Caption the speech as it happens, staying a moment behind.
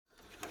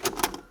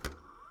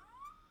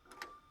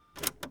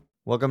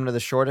Welcome to the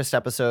shortest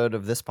episode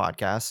of this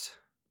podcast.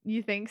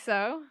 You think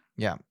so?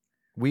 Yeah.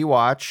 We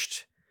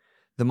watched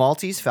The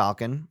Maltese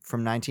Falcon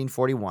from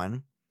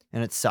 1941,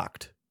 and it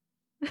sucked.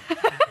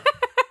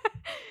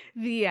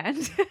 The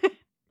end.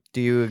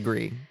 Do you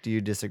agree? Do you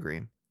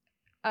disagree?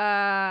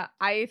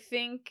 I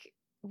think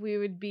we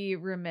would be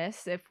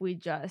remiss if we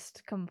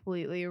just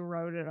completely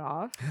wrote it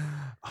off.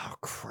 Oh,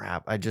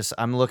 crap.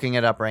 I'm looking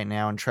it up right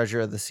now, and Treasure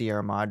of the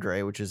Sierra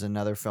Madre, which is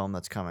another film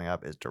that's coming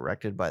up, is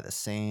directed by the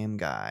same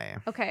guy.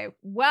 Okay,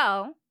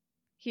 well,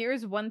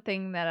 here's one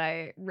thing that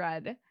I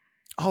read.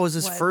 Oh, it was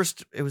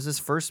his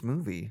first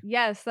movie.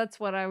 Yes, that's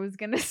what I was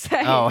going to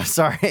say. Oh,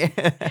 sorry.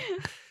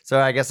 So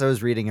I guess I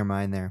was reading your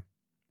mind there.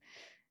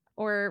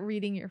 Or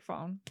reading your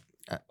phone.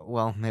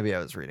 Well, maybe I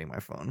was reading my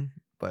phone,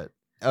 but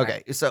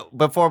okay. Right. So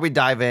before we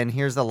dive in,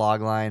 here's the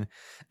log line.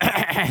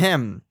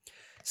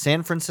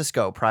 San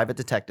Francisco private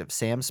detective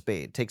Sam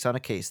Spade takes on a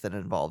case that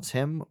involves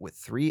him with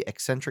three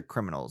eccentric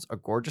criminals, a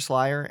gorgeous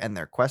liar, and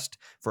their quest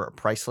for a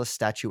priceless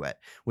statuette,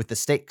 with the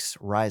stakes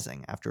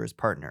rising after his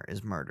partner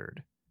is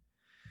murdered.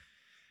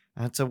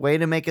 That's a way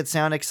to make it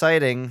sound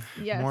exciting.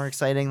 Yes. More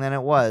exciting than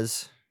it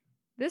was.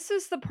 This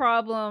is the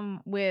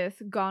problem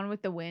with Gone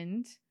with the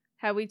Wind.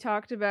 How we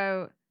talked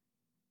about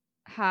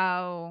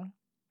how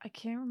I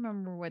can't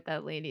remember what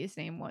that lady's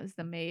name was,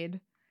 the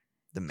maid.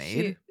 The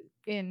maid?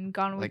 In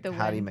Gone with the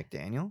Wind. Hattie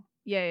McDaniel?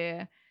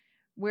 Yeah.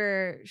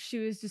 Where she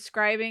was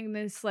describing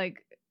this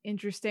like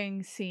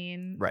interesting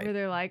scene where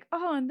they're like,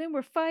 oh, and then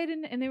we're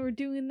fighting and they were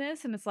doing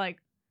this, and it's like,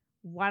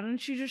 why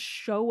don't you just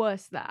show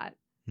us that?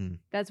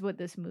 That's what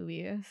this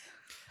movie is.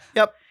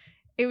 Yep.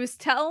 It was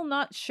tell,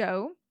 not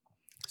show.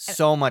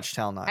 So much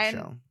tell, not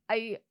show.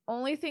 I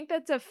only think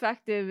that's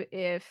effective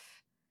if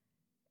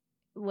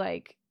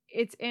like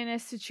it's in a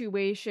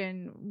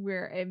situation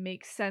where it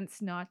makes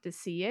sense not to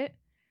see it.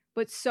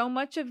 But so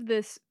much of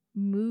this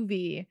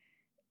movie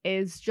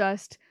is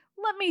just,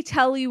 let me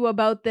tell you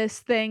about this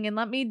thing and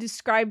let me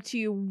describe to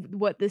you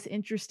what this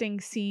interesting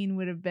scene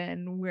would have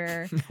been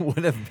where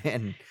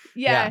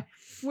yeah,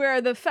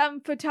 where the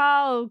femme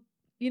fatale,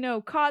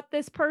 caught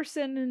this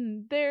person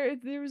and there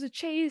was a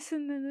chase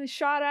and then they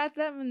shot at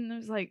them and it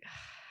was like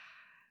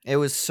it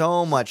was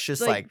so much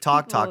just like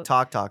talk,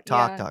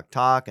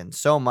 and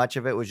so much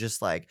of it was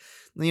just like,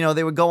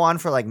 they would go on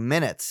for like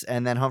minutes,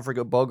 and then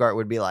Humphrey Bogart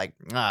would be like,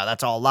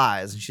 that's all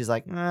lies, and she's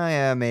like, oh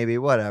yeah, maybe,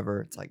 whatever.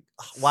 It's like,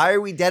 why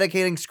are we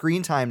dedicating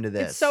screen time to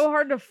this? It's so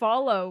hard to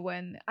follow I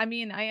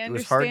understand. It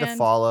was hard to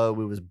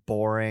follow. It was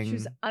boring. She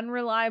was an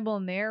unreliable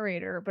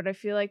narrator, but I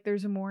feel like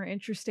there's a more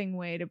interesting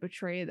way to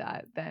portray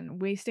that than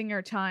wasting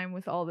our time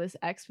with all this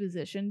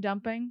exposition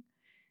dumping.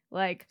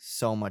 Like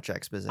so much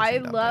exposition. I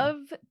love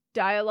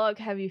dialogue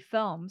heavy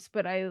films,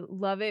 but I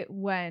love it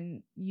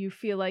when you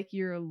feel like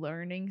you're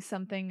learning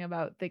something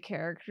about the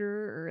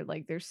character, or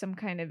like there's some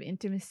kind of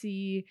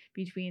intimacy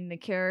between the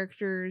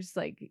characters,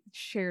 like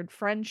shared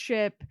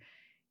friendship,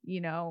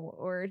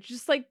 or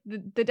just like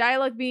the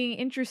dialogue being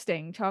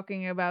interesting,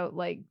 talking about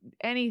like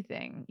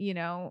anything,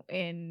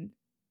 in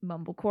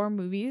mumblecore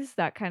movies,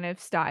 that kind of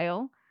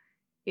style.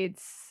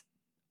 It's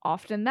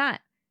often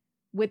that.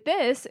 With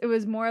this, it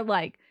was more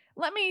like,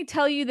 let me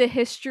tell you the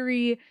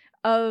history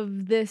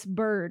of this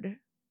bird.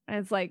 And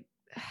it's like,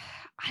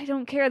 I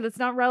don't care. That's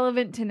not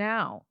relevant to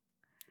now.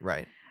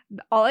 Right.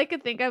 All I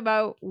could think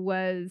about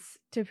was,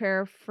 to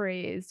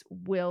paraphrase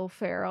Will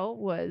Ferrell,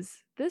 was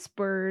this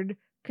bird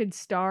could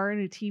star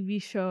in a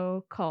TV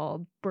show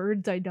called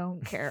Birds I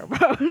Don't Care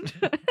About.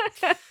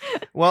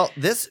 Well,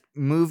 this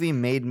movie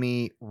made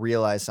me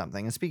realize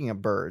something. And speaking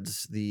of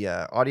birds, the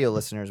audio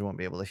listeners won't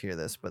be able to hear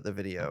this, but the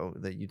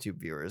YouTube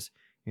viewers,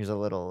 here's a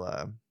little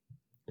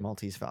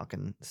Maltese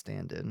Falcon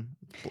stand-in.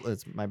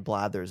 It's my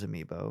Blathers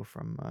amiibo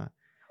from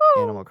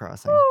Animal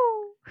Crossing.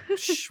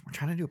 Shh, we're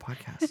trying to do a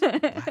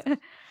podcast.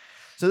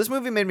 So this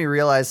movie made me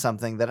realize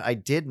something that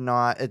it did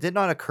not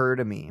occur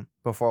to me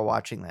before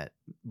watching that,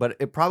 but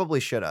it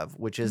probably should have,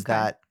 which is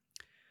that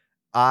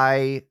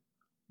I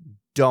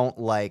don't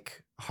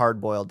like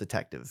hard-boiled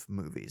detective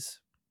movies.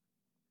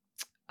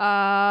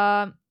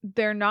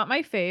 They're not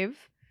my fave,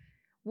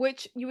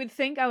 which you would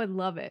think I would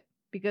love it,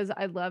 because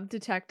I love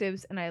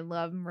detectives and I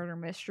love murder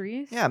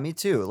mysteries. Yeah, me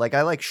too. Like,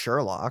 I like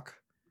Sherlock.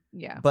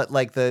 Yeah. But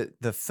like the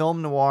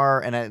film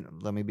noir,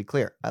 and let me be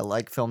clear, I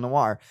like film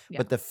noir,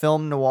 but the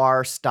film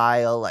noir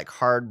style, like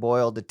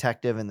hard-boiled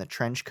detective in the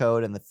trench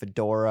coat and the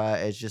fedora,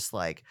 is just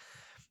like,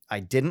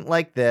 I didn't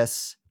like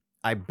this.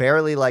 I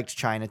barely liked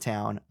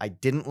Chinatown. I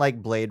didn't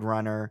like Blade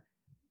Runner.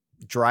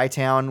 Dry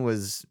Town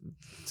was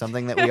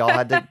something that we all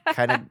had to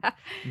kind of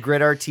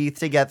grit our teeth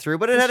to get through,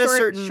 but it had a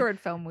certain short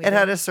film. It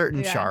had a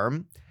certain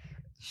charm.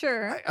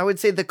 Sure. I would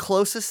say the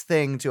closest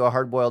thing to a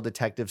hard-boiled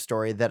detective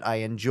story that I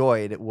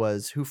enjoyed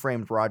was Who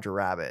Framed Roger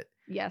Rabbit.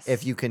 Yes.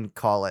 If you can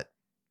call it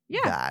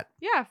that.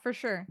 Yeah, for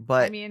sure.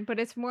 But but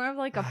it's more of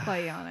like a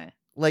play on it.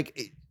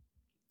 Like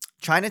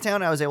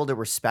Chinatown, I was able to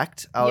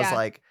respect. I was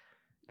like,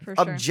 for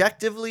sure.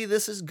 Objectively,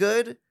 this is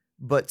good,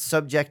 but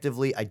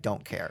subjectively, I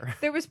don't care.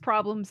 There was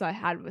problems I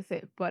had with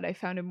it, but I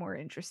found it more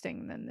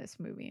interesting than this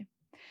movie.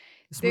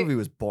 This movie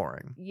was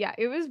boring. Yeah,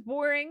 it was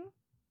boring.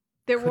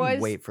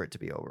 Couldn't wait for it to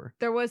be over.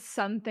 There was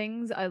some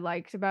things I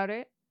liked about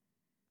it.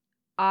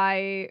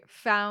 I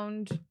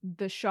found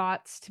the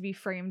shots to be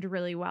framed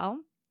really well,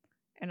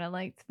 and I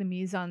liked the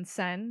mise en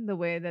scène, the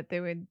way that they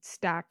would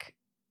stack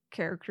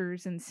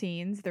characters and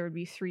scenes. There would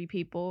be 3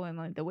 people, and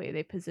like the way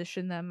they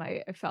position them,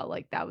 I felt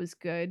like that was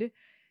good.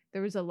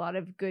 There was a lot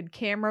of good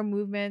camera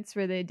movements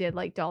where they did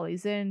like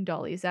dollies in,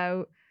 dollies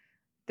out.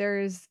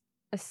 There's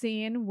a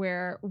scene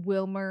where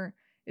Wilmer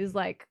is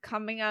like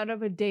coming out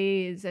of a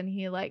daze and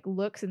he like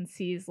looks and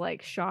sees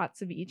like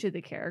shots of each of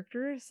the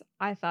characters.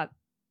 I thought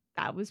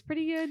that was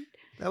pretty good.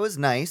 That was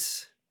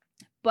nice.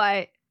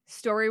 But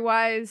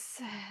story-wise,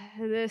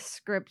 this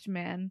script,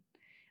 man,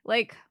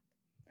 like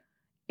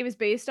it was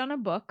based on a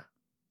book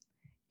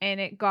and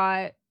it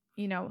got,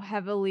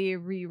 heavily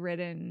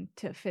rewritten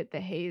to fit the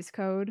Hays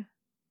Code.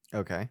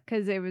 Okay.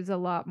 Because it was a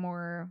lot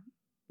more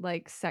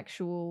like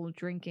sexual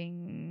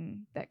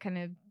drinking, that kind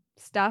of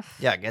stuff.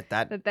 Yeah, get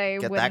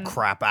that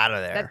crap out of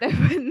there. That they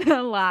wouldn't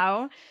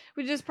allow,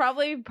 which is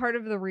probably part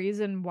of the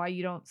reason why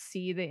you don't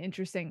see the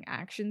interesting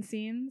action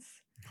scenes.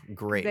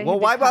 Great. Well,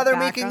 why bother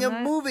making a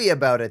movie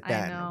about it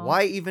then?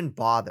 Why even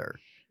bother?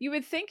 You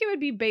would think it would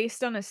be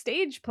based on a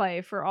stage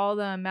play for all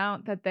the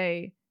amount that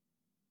they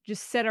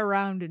just sit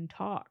around and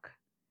talk.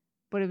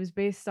 But it was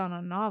based on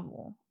a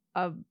novel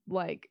of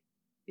like,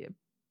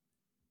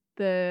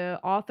 the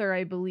author,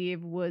 I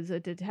believe, was a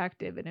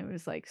detective, and it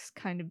was like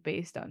kind of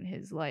based on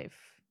his life,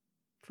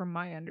 from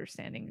my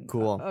understanding.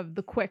 Cool. Of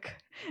the quick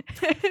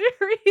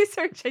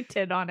research I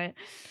did on it.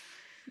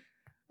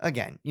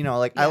 Again,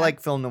 I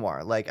like film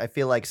noir. Like, I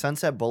feel like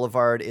Sunset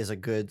Boulevard is a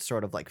good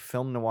sort of like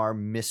film noir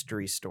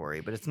mystery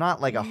story, but it's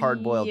not like a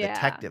hard-boiled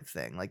detective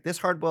thing. Like this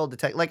hard-boiled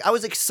detective, like I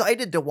was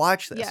excited to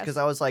watch this because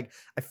I was like,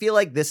 I feel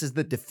like this is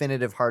the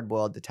definitive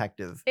hard-boiled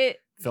detective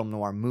film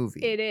noir movie.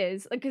 It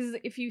is, because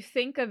if you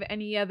think of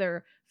any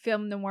other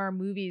film noir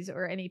movies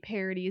or any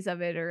parodies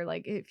of it, or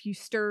like if you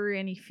stir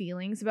any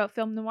feelings about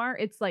film noir,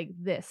 it's like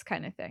this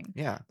kind of thing.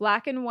 Yeah.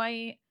 Black and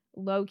white,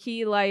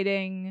 low-key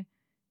lighting,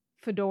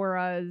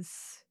 fedoras,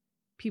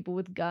 people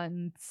with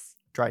guns.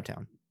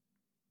 Drytown.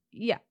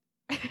 Yeah.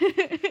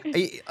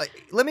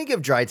 Let me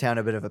give Drytown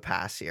a bit of a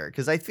pass here,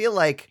 because I feel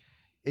like,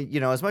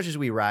 as much as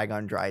we rag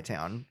on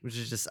Drytown, which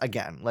is just,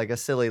 again, like a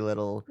silly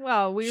little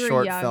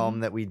short film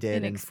that we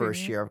did in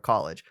first year of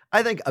college,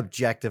 I think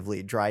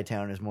objectively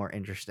Drytown is more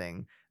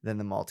interesting than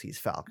the Maltese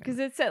Falcon. Because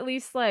it's at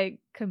least like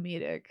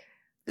comedic.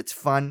 It's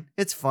fun.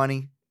 It's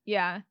funny.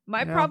 Yeah.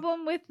 My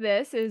problem with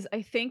this is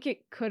I think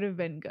it could have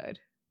been good.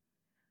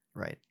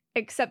 Right.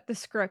 Except the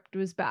script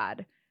was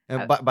bad.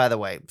 And by the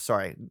way,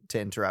 sorry to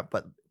interrupt,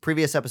 but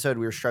previous episode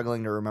we were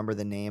struggling to remember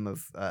the name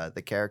of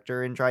the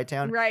character in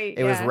Drytown. Right.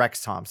 It was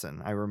Rex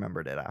Thompson. I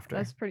remembered it after.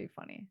 That's pretty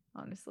funny,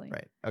 honestly.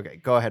 Right. Okay.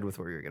 Go ahead with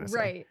what you were gonna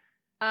say.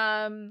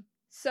 Right.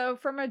 So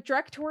from a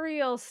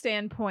directorial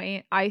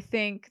standpoint, I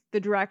think the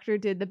director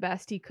did the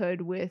best he could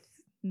with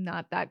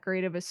not that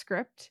great of a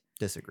script.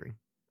 Disagree.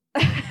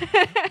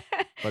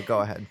 But go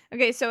ahead.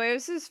 Okay, so it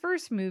was his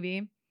first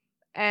movie,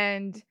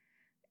 and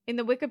in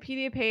the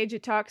Wikipedia page,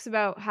 it talks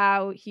about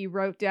how he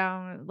wrote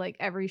down like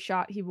every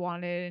shot he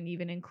wanted and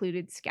even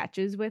included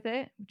sketches with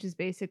it, which is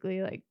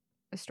basically like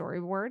a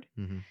storyboard.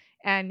 Mm-hmm.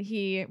 And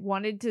he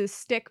wanted to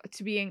stick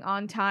to being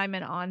on time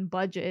and on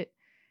budget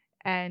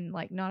and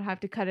like not have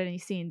to cut any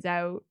scenes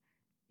out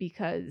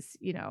because,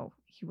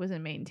 he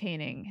wasn't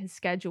maintaining his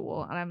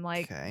schedule. And I'm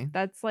like,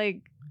 that's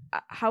like,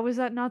 how was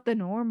that not the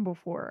norm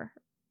before?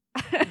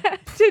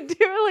 To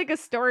do like a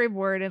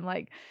storyboard and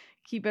like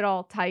keep it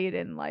all tight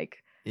and like,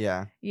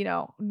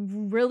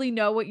 really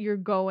know what you're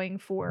going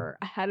for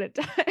ahead of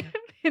time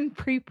in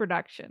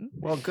pre-production.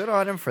 Well, good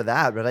on him for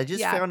that, but I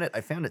just found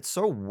it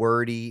so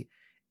wordy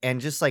and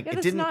just like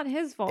it didn't. Not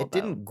his fault. It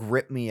didn't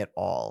grip me at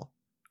all.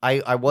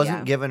 I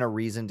wasn't given a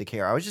reason to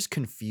care. I was just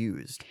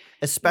confused,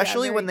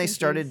 especially when they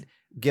started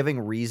giving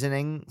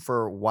reasoning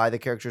for why the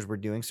characters were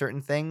doing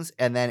certain things,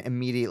 and then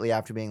immediately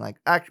after being like,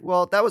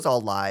 well, that was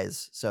all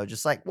lies, so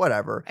just like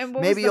whatever,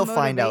 maybe you'll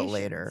find out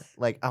later.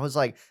 Like I was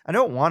like, I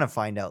don't want to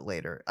find out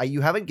later.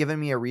 You haven't given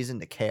me a reason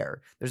to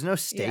care. There's no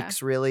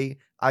stakes really.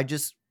 I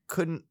just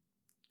couldn't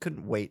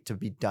wait to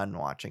be done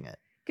watching it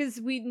because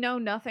we know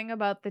nothing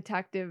about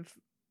detective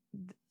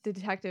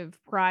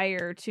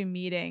prior to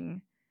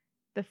meeting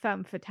the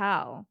femme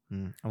fatale.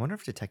 I wonder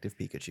if Detective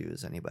Pikachu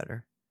is any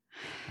better.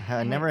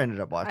 I never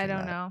ended up watching. I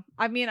don't know.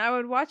 I mean, I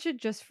would watch it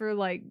just for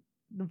like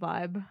the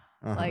vibe,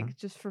 like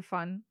just for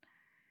fun.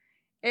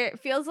 It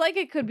feels like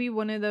it could be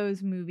one of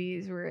those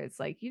movies where it's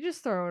like you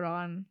just throw it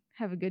on,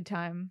 have a good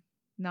time,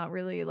 not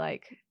really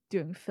like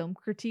doing film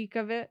critique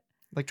of it.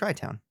 Like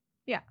Drytown.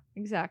 Yeah,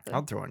 exactly.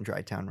 I'll throw in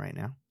Drytown right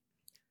now.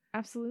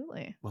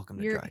 Absolutely. Welcome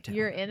to Drytown.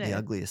 You're in it. The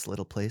ugliest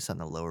little place on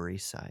the Lower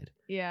East Side.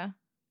 Yeah.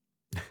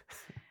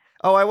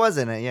 Oh, I was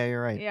in it. Yeah,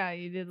 you're right. Yeah,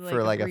 you did like for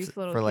a brief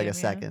little cameo. a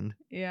second.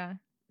 Yeah.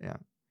 Yeah.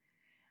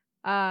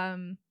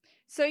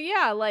 So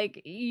yeah,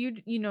 like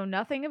you know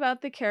nothing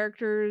about the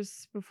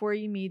characters before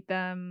you meet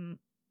them,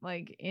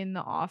 like in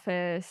the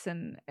office,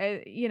 and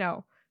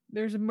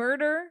there's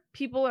murder.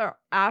 People are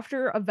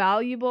after a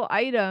valuable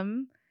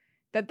item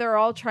that they're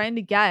all trying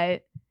to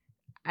get,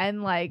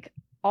 and like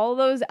all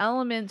those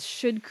elements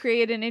should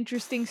create an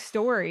interesting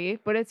story,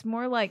 but it's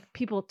more like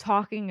people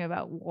talking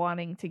about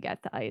wanting to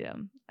get the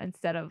item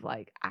instead of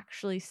like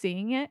actually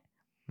seeing it.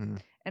 Hmm.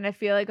 And I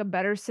feel like a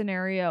better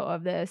scenario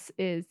of this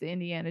is the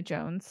Indiana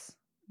Jones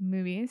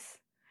movies.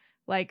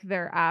 Like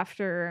they're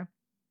after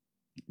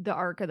the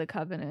Ark of the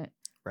Covenant,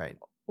 Right.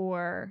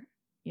 or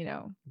you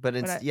know, But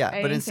it's but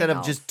anything instead of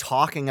else. just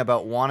talking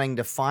about wanting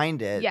to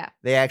find it, Yeah.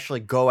 they actually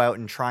go out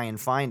and try and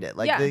find it.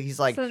 Like Yeah, he's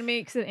like, so it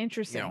makes it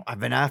interesting. you know,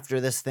 I've been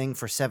after this thing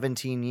for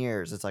 17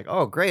 years. It's like,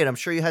 oh, great. I'm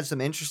sure you had some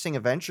interesting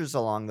adventures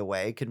along the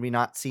way. Could we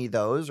not see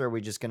those? Or are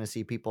we just going to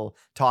see people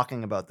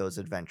talking about those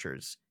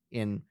adventures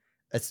in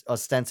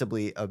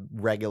ostensibly a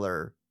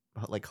regular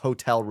like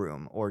hotel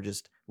room or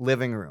just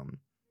living room?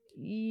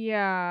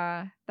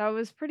 Yeah, that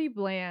was pretty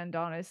bland,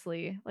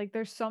 honestly. Like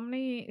there's so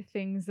many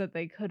things that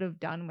they could have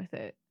done with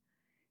it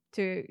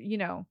to, you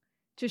know,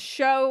 to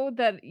show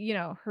that, you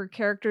know, her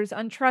character's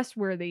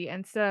untrustworthy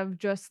instead of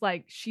just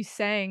like she's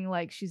saying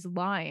like she's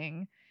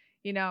lying,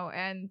 you know,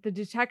 and the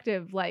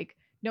detective like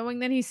knowing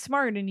that he's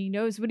smart and he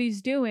knows what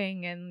he's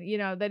doing, and you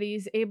know that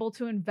he's able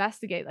to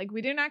investigate. Like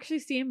we didn't actually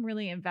see him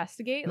really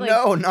investigate. Like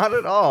No, not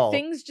at all.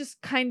 things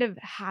just kind of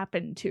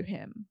happened to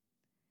him.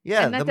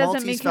 Yeah, And that the doesn't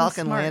Maltese make him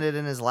Falcon smart. landed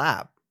in his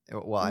lap.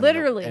 Well, I mean,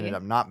 Literally. it ended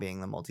up not being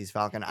the Maltese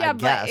Falcon, Yeah, I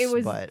guess. but it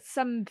was but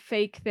some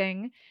fake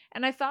thing.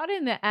 And I thought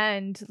in the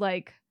end,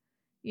 like,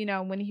 you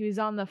know, when he was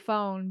on the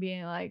phone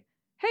being like,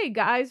 hey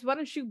guys, why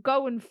don't you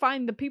go and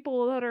find the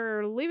people that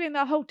are leaving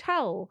the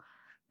hotel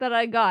that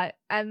I got?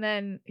 And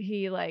then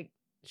he like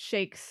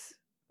shakes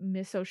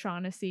Miss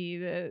O'Shaughnessy,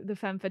 the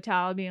femme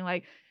fatale, being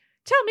like,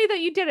 tell me that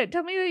you did it.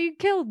 Tell me that you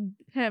killed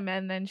him.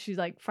 And then she's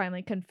like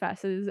finally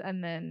confesses,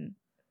 and then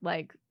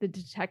like the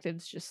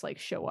detectives just like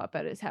show up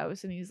at his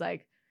house and he's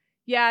like,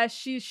 yeah,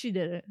 she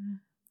did it.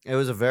 it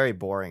was a very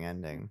boring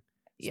ending.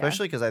 Yeah.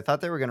 Especially because I thought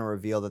they were going to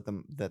reveal that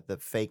the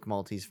fake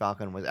Maltese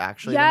Falcon was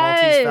actually Yes,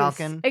 the Maltese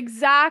Falcon.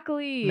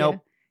 exactly. Nope.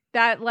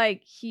 That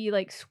like he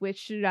like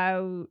switched it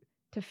out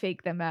to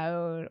fake them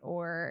out,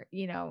 or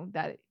you know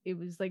that it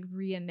was like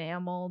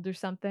re-enameled or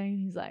something.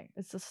 He's like,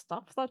 it's the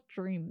stuff that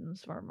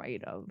dreams were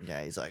made of.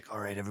 Yeah, he's like, all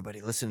right, everybody,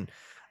 listen.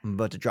 I'm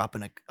about to drop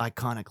an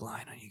iconic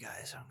line on you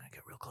guys. I'm going to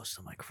get real close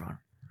to the microphone.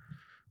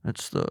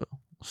 It's the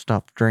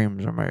stuff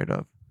dreams are made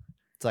of.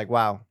 It's like,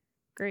 wow.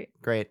 Great.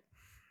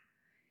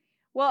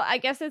 Well, I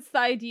guess it's the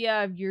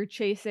idea of you're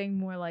chasing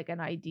more like an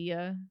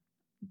idea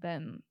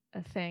than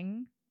a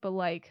thing, but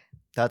like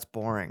That's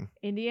boring.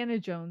 Indiana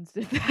Jones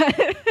did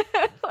that.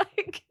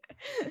 Like,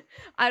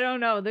 I don't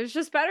know. There's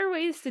just better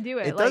ways to do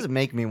it. It does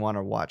make me want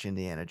to watch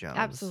Indiana Jones.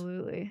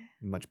 Absolutely.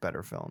 Much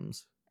better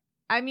films.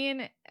 I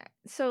mean,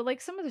 so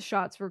like some of the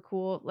shots were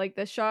cool. Like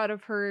the shot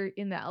of her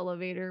in the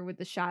elevator with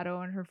the shadow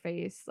on her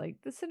face. Like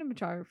the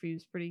cinematography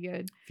was pretty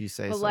good. If you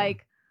say But so.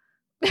 like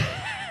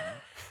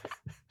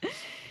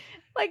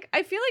like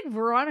I feel like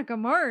Veronica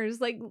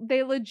Mars, like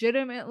they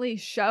legitimately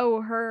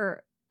show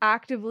her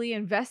actively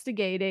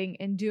investigating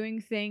and doing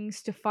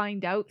things to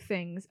find out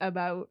things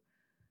about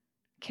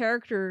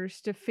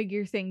characters to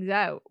figure things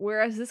out,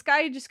 whereas this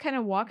guy just kind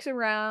of walks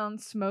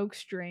around,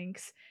 smokes,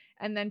 drinks,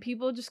 and then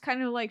people just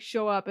kind of like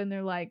show up and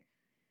they're like,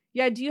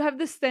 yeah, do you have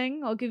this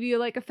thing? I'll give you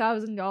like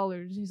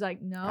 $1,000. He's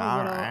like, no, but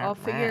I'll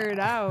figure it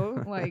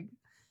out. Like,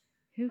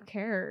 who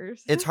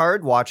cares? It's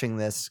hard watching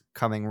this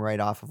coming right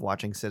off of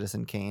watching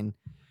Citizen Kane,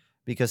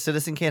 because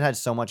Citizen Kane had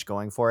so much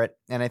going for it.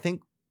 And I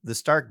think the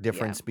stark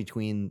difference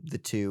between the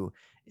two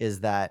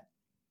is that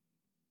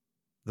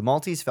the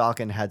Maltese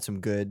Falcon had some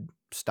good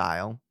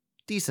style,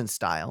 decent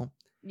style.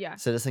 Yeah.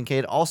 Citizen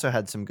Kane also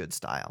had some good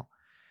style.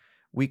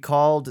 We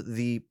called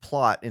the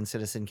plot in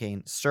Citizen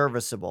Kane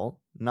serviceable,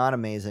 not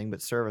amazing,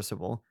 but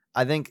serviceable.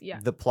 I think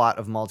the plot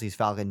of Maltese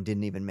Falcon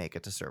didn't even make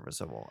it to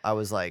serviceable. I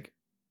was like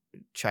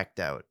checked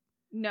out.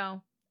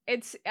 No,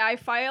 I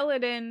file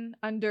it in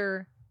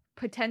under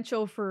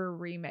potential for a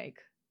remake.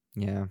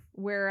 Yeah.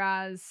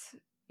 Whereas,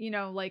 you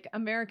know, like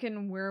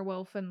American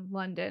Werewolf in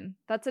London,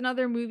 that's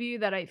another movie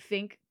that I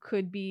think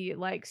could be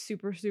like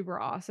super, super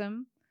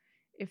awesome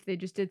if they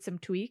just did some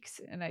tweaks.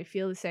 And I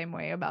feel the same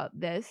way about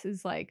this,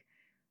 is like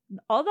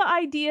all the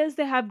ideas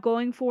they have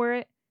going for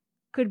it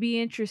could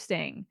be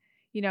interesting.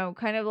 You know,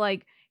 kind of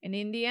like an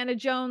Indiana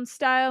Jones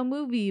style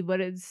movie,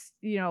 but it's,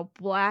 you know,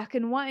 black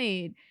and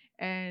white.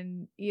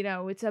 And, you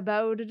know, it's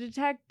about a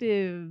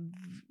detective,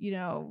 you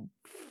know,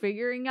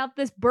 figuring out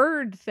this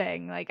bird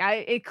thing. Like,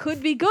 it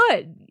could be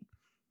good,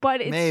 but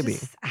it's maybe.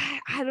 just,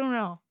 I don't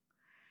know.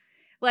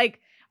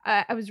 Like,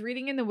 I was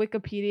reading in the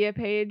Wikipedia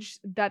page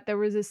that there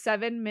was a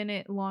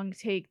 7-minute long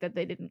take that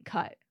they didn't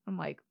cut. I'm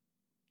like,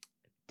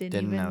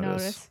 didn't even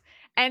notice.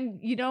 And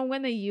you know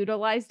when they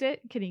utilized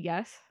it? Can you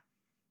guess?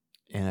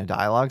 In a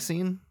dialogue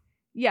scene?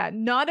 Yeah,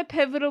 not a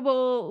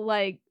pivotal.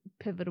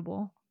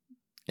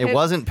 It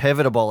wasn't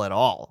pivotal at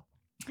all.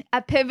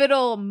 A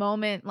pivotal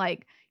moment,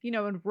 like, you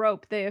know, in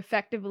Rope, they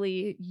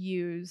effectively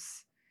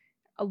use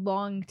a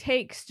long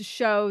takes to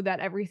show that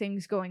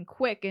everything's going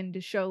quick and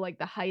to show like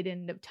the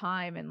heightened of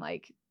time, and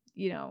like,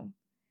 you know,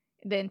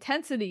 the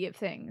intensity of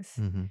things.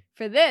 Mm-hmm.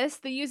 For this,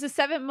 they use a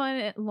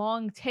 7-minute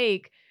long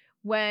take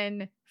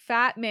when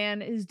Fat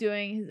Man is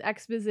doing his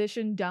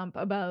exposition dump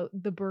about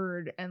the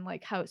bird and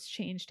like how it's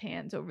changed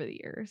hands over the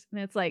years. And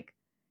it's like,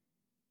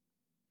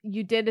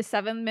 you did a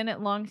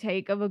 7-minute long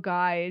take of a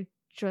guy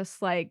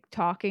just like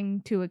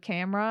talking to a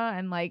camera,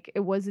 and like it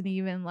wasn't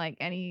even like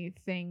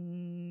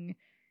anything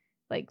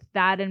like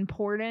that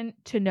important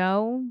to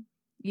know.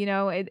 You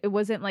know, it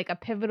wasn't like a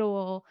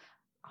pivotal,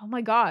 oh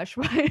my gosh,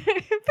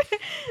 right?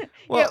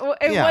 Well,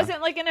 it yeah.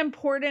 wasn't like an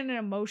important and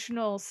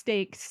emotional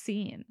stakes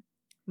scene.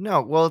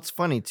 No, well, it's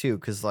funny too,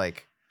 because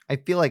like I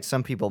feel like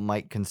some people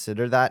might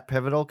consider that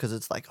pivotal because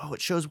it's like, oh,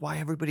 it shows why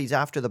everybody's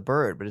after the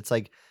bird. But it's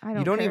like,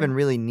 you don't care. even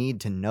really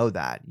need to know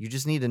that. You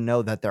just need to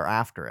know that they're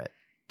after it.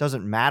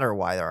 Doesn't matter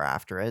why they're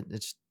after it.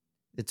 It's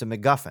a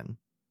MacGuffin.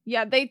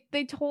 Yeah,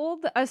 they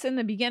told us in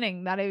the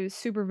beginning that it was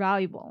super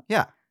valuable.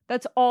 Yeah.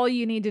 That's all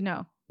you need to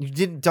know.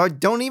 You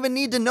don't even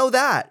need to know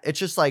that. It's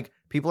just like,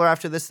 people are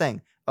after this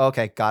thing.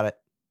 Okay, got it.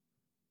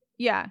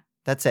 Yeah.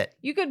 That's it.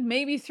 You could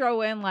maybe throw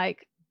in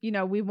like, you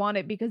know, we want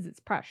it because it's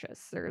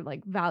precious or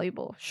like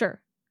valuable.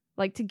 Sure.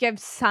 Like to give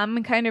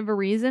some kind of a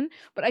reason,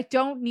 but I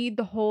don't need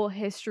the whole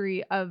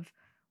history of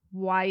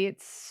why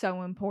it's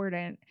so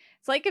important.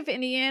 It's like if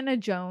Indiana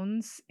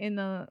Jones in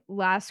the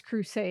Last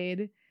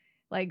Crusade,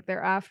 like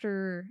they're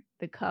after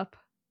the cup,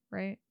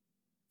 right?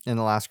 In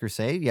the Last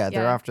Crusade, yeah,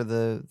 they're after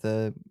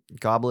the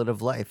Goblet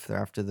of Life. They're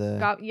after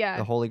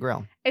the Holy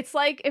Grail. It's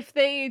like if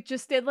they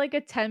just did like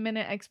a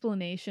 10-minute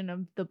explanation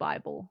of the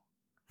Bible.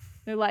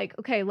 They're like,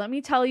 okay, let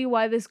me tell you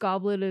why this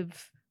goblet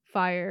of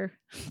fire.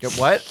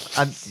 What?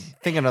 I'm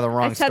thinking of the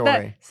wrong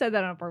story. Said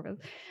that on purpose.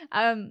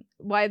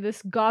 Why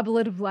this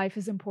goblet of life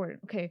is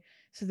important. Okay,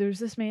 so there's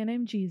this man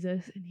named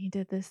Jesus, and he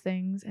did these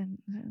things, and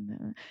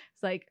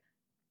it's like,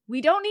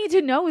 we don't need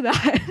to know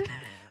that.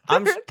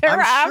 They're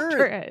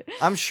after it.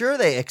 I'm sure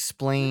they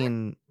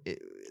explain.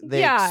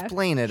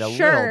 Explain it a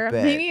little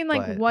bit. Maybe in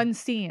like one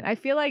scene. I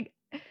feel like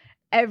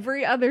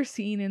every other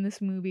scene in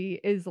this movie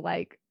is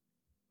like,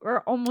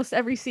 or almost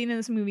every scene in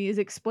this movie is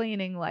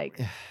explaining like,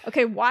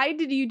 okay, why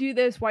did you do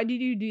this? Why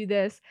did you do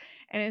this?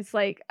 And it's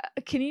like,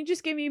 can you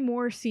just give me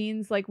more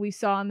scenes like we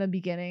saw in the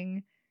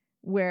beginning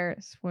where,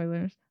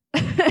 spoilers,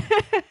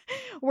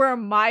 where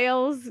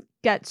Miles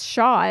gets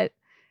shot,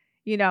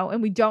 you know,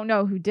 and we don't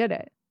know who did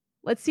it.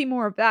 Let's see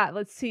more of that.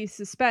 Let's see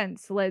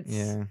suspense.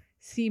 Let's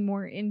see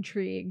more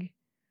intrigue.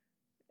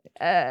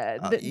 They're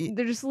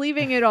just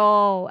leaving it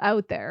all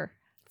out there.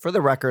 For the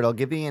record, I'll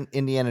give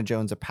Indiana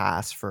Jones a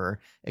pass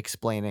for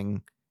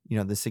explaining, you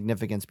know, the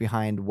significance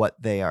behind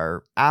what they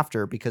are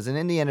after, because in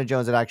Indiana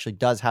Jones it actually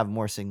does have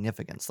more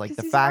significance. Like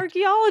the fact,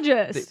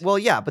 archaeologist. Well,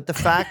 yeah, but the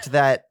fact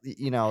that,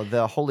 you know,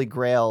 the Holy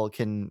Grail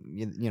can,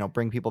 you know,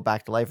 bring people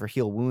back to life or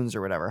heal wounds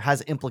or whatever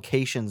has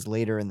implications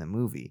later in the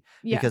movie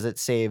because it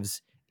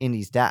saves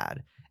Indy's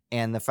dad,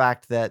 and the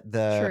fact that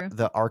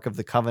the Ark of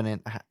the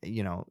Covenant,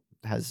 you know,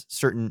 has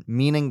certain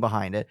meaning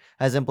behind it,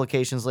 has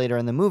implications later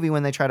in the movie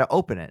when they try to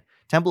open it.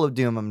 Temple of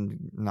Doom,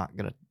 I'm not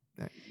gonna,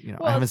 you know,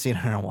 I haven't seen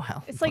it in a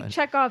while. It's like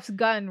Chekhov's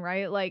gun,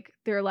 right? Like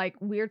they're like,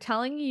 we're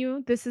telling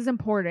you this is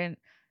important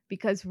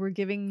because we're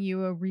giving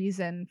you a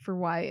reason for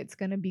why it's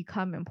going to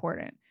become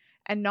important,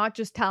 and not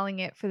just telling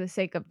it for the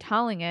sake of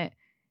telling it.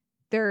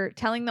 They're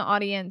telling the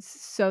audience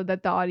so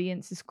that the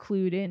audience is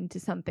clued into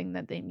something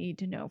that they need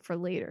to know for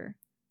later.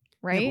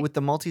 Right? Yeah, with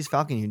the Maltese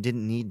Falcon, you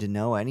didn't need to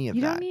know any of that.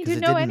 You don't need to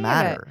know any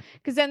of it.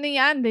 Because in the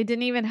end, they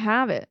didn't even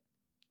have it.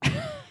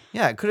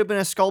 Yeah, it could have been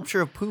a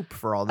sculpture of poop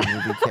for all the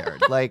movie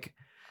cared. Like,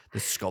 the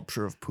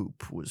sculpture of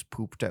poop was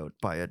pooped out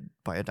by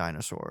a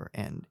dinosaur,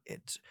 and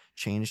it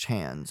changed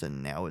hands,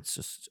 and now it's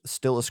just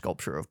still a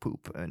sculpture of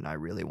poop, and I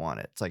really want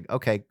it. It's like,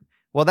 okay,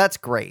 well, that's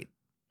great.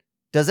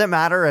 Does it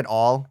matter at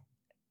all?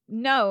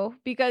 No,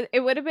 because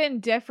it would have been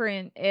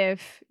different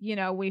if, you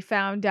know, we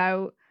found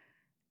out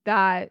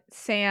that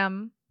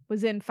Sam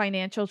was in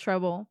financial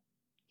trouble.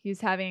 He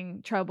was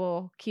having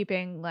trouble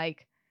keeping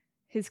like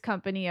his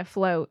company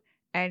afloat,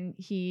 and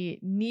he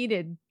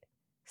needed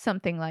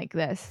something like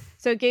this.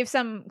 So it gave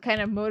some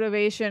kind of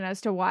motivation as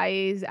to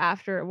why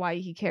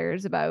he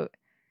cares about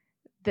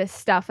this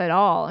stuff at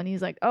all. And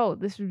he's like, oh,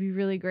 this would be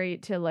really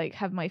great to like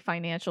have my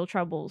financial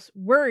troubles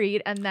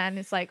worried. And then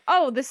it's like,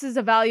 oh, this is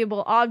a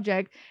valuable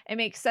object. It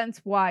makes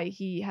sense why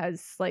he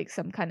has like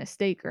some kind of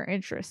stake or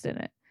interest in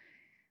it.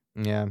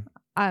 Yeah.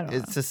 I don't know.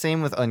 It's the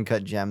same with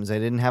Uncut Gems. I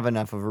didn't have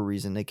enough of a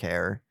reason to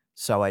care,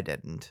 so I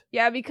didn't.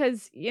 Yeah,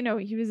 because, you know,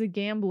 he was a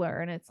gambler,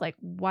 and it's like,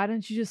 why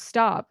don't you just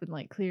stop? And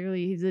like,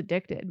 clearly he's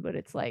addicted, but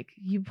it's like,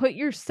 you put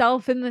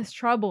yourself in this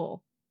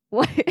trouble.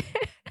 Like,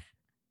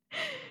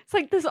 it's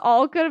like this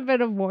all could have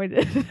been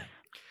avoided.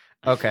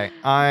 Okay,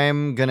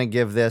 I'm gonna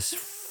give this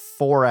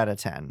 4 out of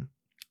 10.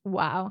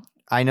 Wow.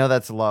 I know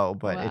that's low,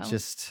 but it's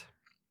just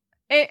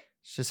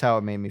how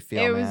it made me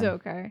feel. It was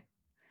okay.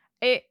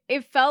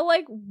 It felt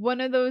like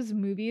one of those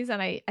movies,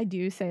 and I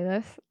do say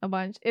this a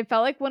bunch. It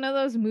felt like one of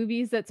those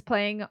movies that's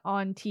playing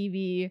on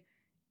TV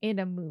in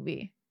a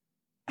movie.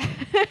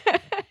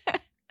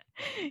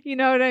 You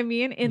know what I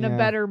mean? In a Yeah.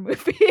 better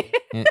movie.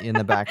 In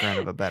the background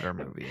of a better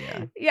movie,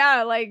 yeah.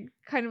 Yeah, like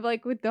kind of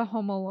like with the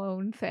Home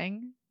Alone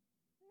thing.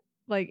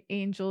 Like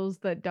angels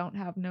that don't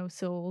have no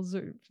souls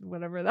or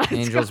whatever that's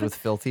Angels called. with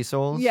filthy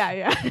souls? Yeah,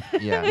 yeah.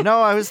 Yeah.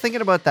 No, I was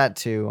thinking about that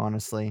too,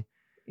 honestly.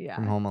 From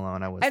Yeah. Home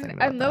Alone, I was thinking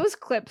about And that. those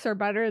clips are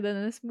better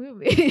than this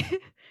movie.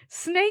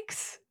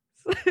 Snakes.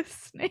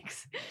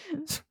 Snakes.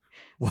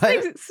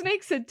 What?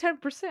 Snakes at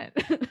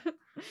 10%.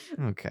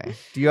 Okay.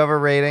 Do you have a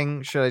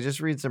rating? Should I just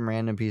read some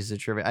random pieces of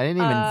trivia? I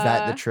didn't even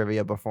vet the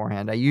trivia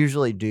beforehand. I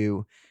usually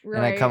do, and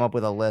I come Right. up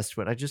with a list,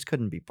 but I just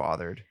couldn't be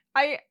bothered.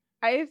 I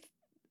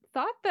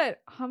thought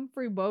that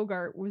Humphrey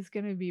Bogart was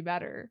gonna be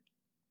better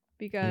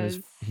because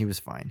He was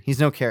fine.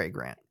 He's no Cary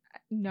Grant.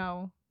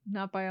 no,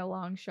 not by a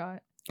long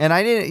shot. And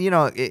I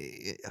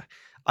didn't,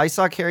 I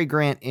saw Cary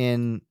Grant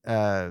in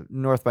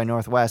North by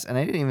Northwest, and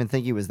I didn't even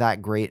think he was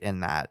that great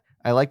in that.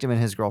 I liked him in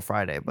His Girl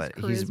Friday, but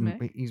he's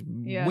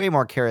Yeah. way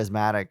more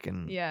charismatic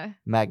and Yeah,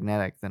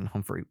 magnetic than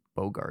Humphrey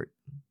Bogart.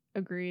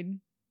 agreed.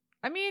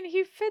 I mean,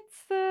 he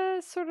fits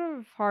the sort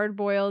of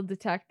hard-boiled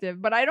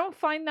detective, but I don't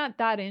find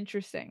that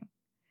interesting.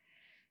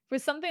 For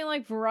something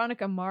like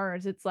Veronica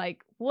Mars, it's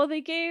like, well,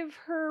 they gave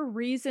her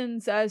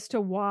reasons as to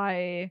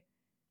why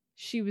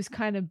she was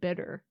kind of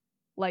bitter.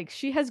 Like,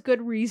 she has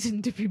good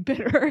reason to be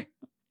bitter.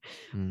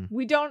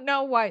 We don't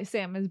know why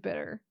Sam is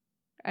bitter.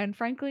 And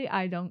frankly,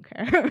 I don't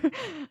care.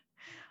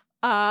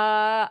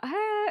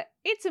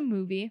 It's a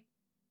movie.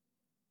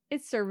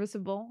 It's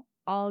serviceable.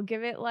 I'll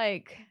give it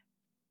like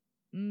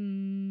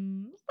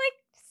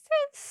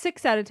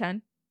 6 out of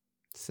 10.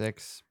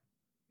 6.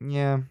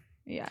 Yeah.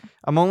 Yeah.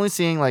 I'm only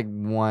seeing like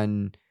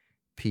one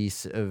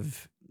piece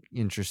of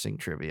interesting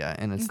trivia,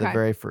 and it's the Okay.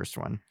 very first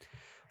one.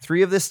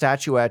 3 of the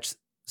statuettes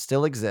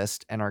still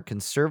exist and are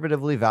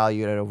conservatively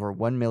valued at over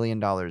 $1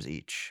 million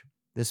each.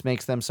 This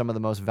makes them some of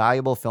the most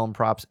valuable film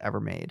props ever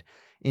made.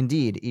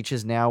 Indeed, each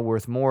is now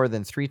worth more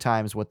than 3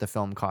 times what the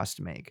film cost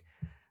to make.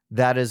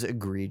 That is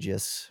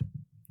egregious.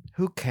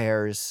 Who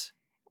cares?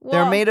 Well,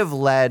 They're made of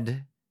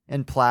lead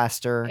and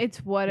plaster. It's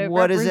what it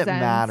What does represents, it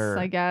matter?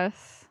 I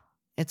guess.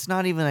 It's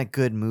not even a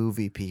good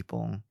movie,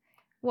 people.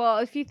 Well,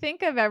 if you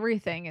think of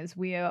everything as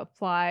we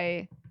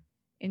apply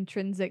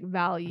intrinsic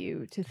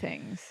value to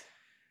things,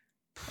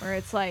 where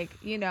it's like,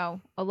 a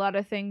lot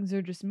of things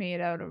are just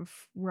made out of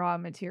raw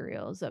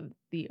materials of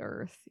the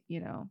earth,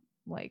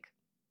 like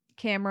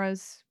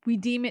cameras. We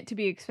deem it to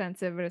be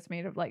expensive, but it's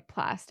made of like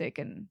plastic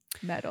and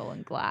metal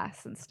and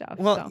glass and stuff.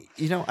 Well,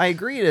 so. I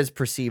agree it is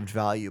perceived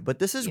value, but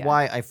this is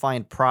why I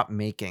find prop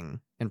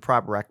making and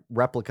prop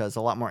replicas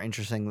a lot more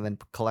interesting than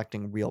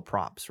collecting real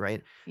props,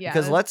 right? Yeah,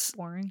 because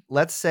boring.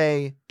 let's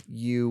say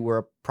you were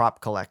a prop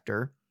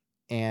collector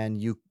and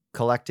you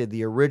collected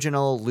the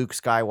original Luke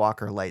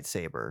Skywalker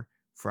lightsaber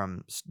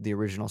from the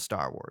original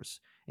Star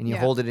Wars, and you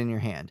hold it in your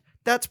hand.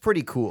 That's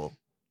pretty cool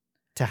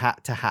to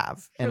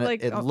have, and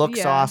it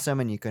looks awesome,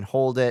 and you can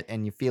hold it,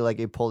 and you feel like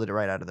you pulled it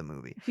right out of the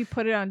movie. If you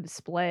put it on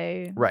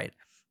display, right?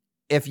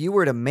 If you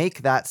were to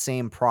make that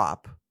same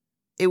prop,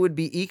 it would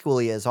be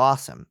equally as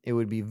awesome. It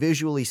would be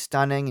visually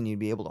stunning, and you'd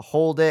be able to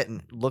hold it,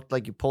 and it looked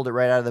like you pulled it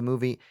right out of the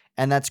movie,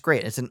 and that's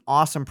great. It's an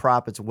awesome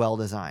prop. It's well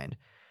designed.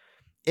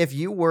 If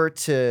you were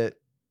to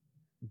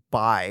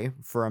buy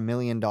for $1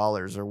 million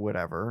or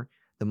whatever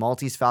the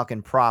Maltese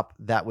Falcon prop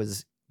that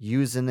was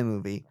used in the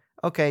movie,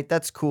 okay,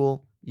 that's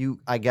cool. You,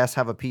 I guess,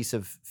 have a piece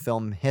of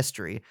film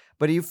history.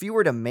 But if you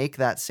were to make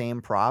that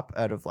same prop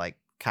out of like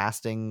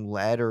casting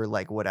lead or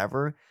like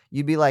whatever,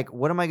 you'd be like,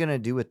 what am I going to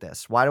do with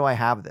this? Why do I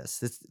have this?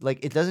 This,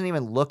 like, it doesn't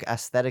even look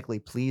aesthetically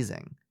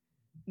pleasing.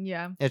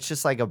 Yeah. It's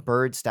just like a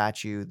bird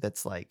statue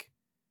that's like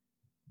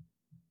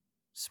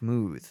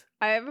smooth.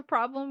 I have a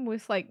problem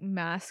with like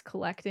mass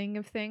collecting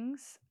of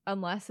things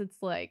unless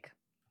it's like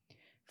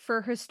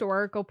for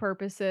historical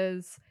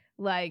purposes,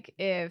 like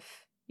if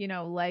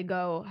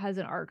Lego has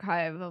an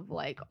archive of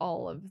like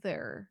all of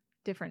their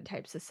different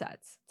types of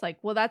sets. It's like,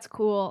 well, that's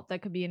cool.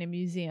 That could be in a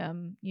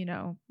museum,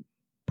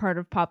 part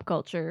of pop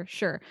culture.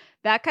 Sure.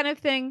 That kind of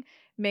thing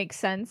makes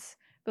sense.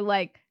 But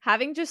like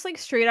having just like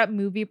straight up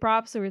movie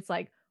props where it's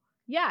like,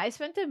 yeah, I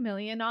spent $1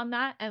 million on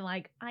that. And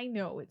like, I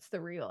know it's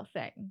the real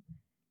thing.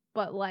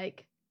 But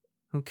like,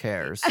 who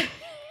cares?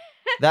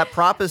 That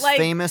prop is like,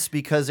 famous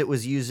because it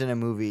was used in a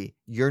movie.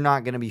 You're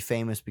not going to be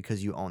famous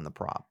because you own the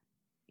prop.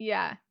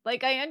 Yeah,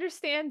 like I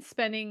understand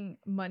spending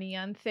money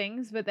on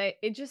things, but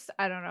it just,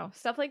 I don't know,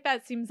 stuff like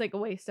that seems like a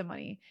waste of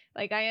money.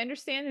 Like I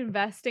understand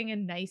investing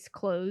in nice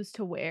clothes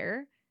to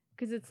wear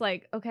because it's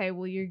like, okay,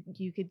 well you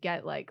could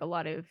get like a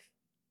lot of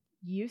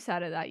use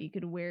out of that. You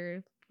could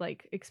wear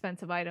like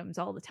expensive items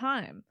all the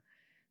time,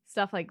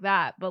 stuff like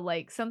that. But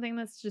like something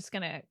that's just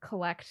gonna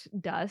collect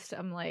dust,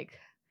 I'm like,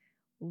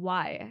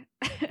 why?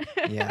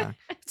 Yeah,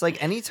 it's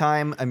like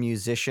anytime a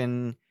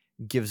musician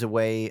gives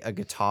away a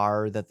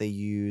guitar that they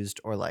used,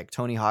 or like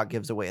Tony Hawk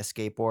gives away a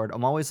skateboard,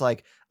 I'm always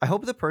like, I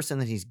hope the person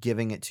that he's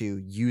giving it to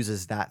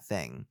uses that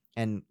thing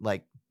and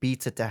like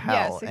beats it to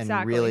hell. Yes, exactly.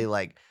 And really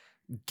like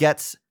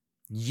gets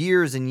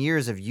years and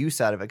years of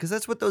use out of it, because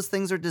that's what those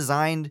things are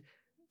designed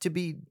to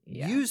be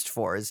used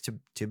for, is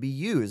to be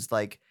used.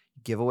 Like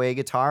give away a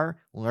guitar,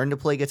 learn to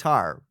play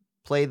guitar,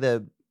 play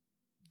the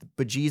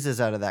bejesus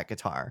out of that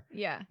guitar.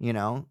 Yeah. You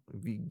know,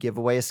 if you give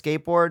away a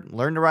skateboard,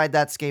 learn to ride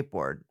that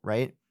skateboard,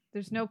 right?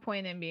 There's no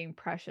point in being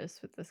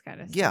precious with this kind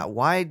of Yeah, stuff.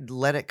 why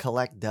let it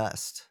collect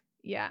dust?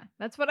 Yeah,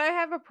 that's what I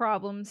have a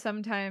problem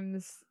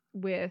sometimes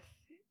with,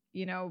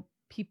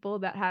 people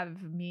that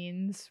have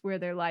means where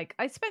they're like,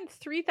 I spent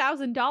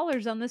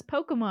 $3,000 on this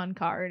Pokemon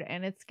card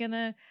and it's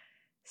gonna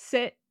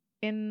sit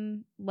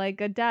in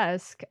like a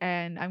desk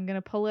and I'm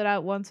gonna pull it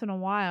out once in a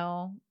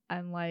while.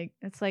 And like,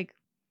 it's like,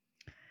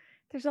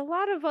 there's a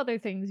lot of other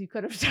things you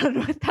could have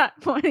done with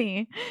that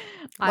money.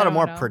 A lot of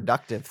more know.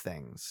 productive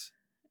things.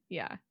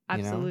 Yeah, you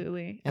know?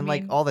 absolutely. And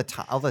like all the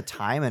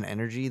time and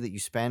energy that you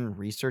spend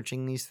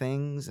researching these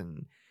things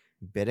and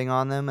bidding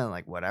on them and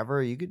like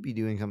whatever, you could be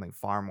doing something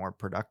far more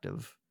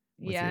productive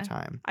with your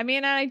time. I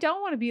mean, I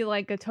don't want to be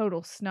like a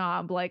total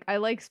snob. Like, I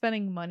like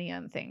spending money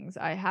on things.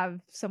 I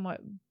have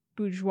somewhat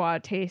bourgeois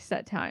taste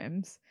at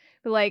times.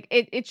 But like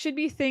it should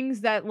be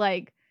things that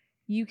like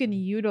you can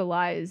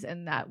utilize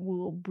and that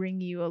will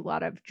bring you a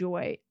lot of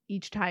joy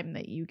each time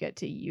that you get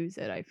to use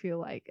it. I feel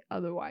like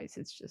otherwise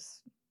it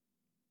just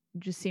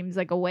seems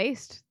like a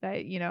waste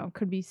that,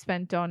 could be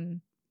spent on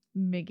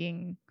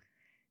making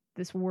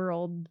this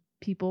world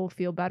people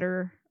feel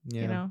better.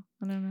 Yeah.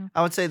 I don't know.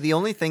 I would say the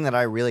only thing that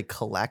I really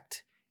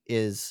collect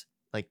is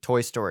like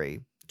Toy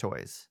Story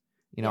toys.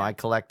 I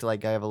collect I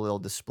have a little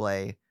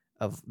display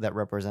that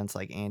represents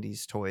like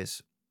Andy's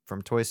toys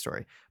from Toy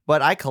Story.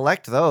 But I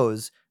collect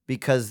those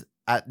because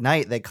at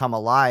night they come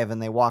alive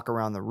and they walk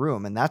around the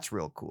room, and that's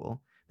real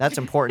cool. That's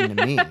important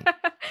to me.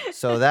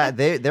 So that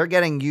they're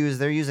getting used,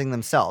 they're using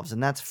themselves,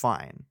 and that's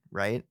fine,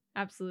 right?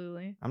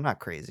 Absolutely. I'm not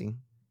crazy.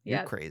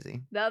 You're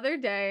crazy. The other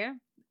day,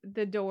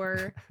 the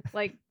door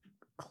like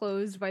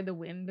closed by the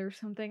wind or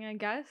something, I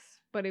guess,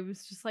 but it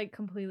was just like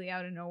completely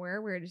out of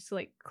nowhere where it just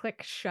like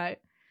clicked shut.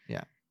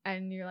 Yeah.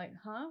 And you're like,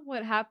 huh?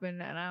 What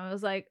happened? And I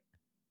was like,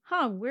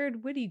 huh,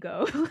 where'd Woody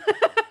go?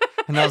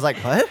 And I was like,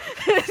 what?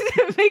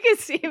 To make it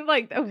seem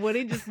like that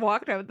Woody just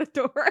walked out the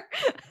door.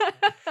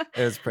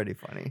 It was pretty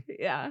funny.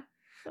 Yeah.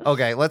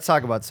 Okay, let's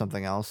talk about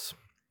something else.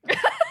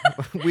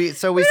 we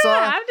don't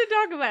have to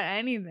talk about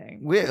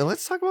anything.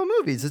 Let's talk about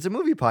movies. It's a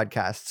movie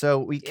podcast. So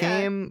we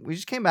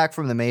just came back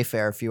from the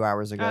Mayfair a few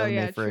hours ago, the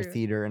Mayfair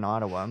Theater in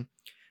Ottawa,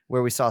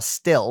 where we saw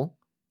Still,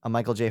 a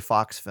Michael J.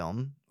 Fox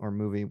film or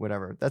movie,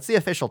 whatever. That's the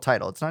official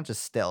title. It's not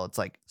just Still. It's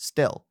like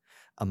Still,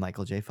 a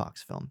Michael J.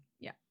 Fox film.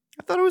 Yeah.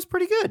 I thought it was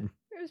pretty good.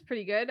 It was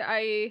pretty good.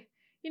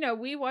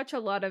 We watch a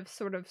lot of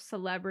sort of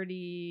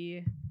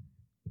celebrity,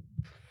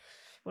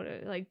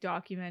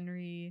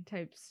 documentary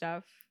type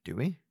stuff. Do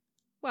we?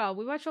 Well,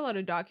 we watch a lot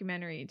of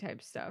documentary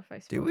type stuff, I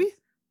suppose. Do we?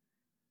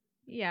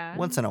 Yeah.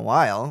 Once in a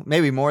while.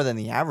 Maybe more than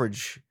the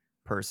average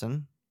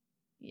person.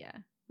 Yeah.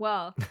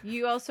 Well,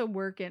 you also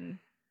work in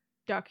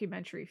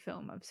documentary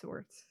film of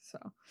sorts, so.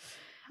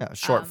 Yeah,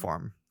 short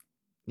form.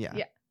 Yeah.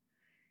 Yeah.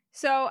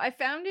 So I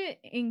found it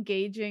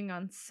engaging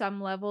on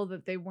some level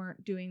that they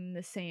weren't doing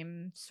the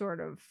same sort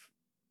of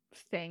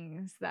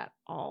things that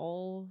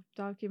all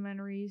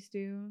documentaries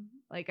do.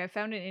 Like, I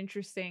found it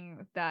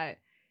interesting that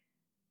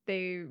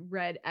they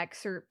read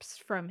excerpts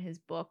from his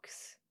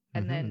books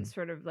and then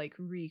sort of like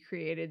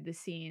recreated the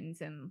scenes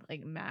and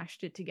like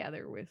mashed it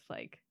together with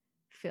like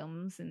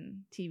films and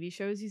TV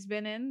shows he's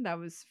been in. That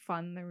was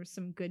fun. There was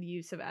some good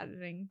use of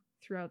editing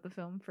throughout the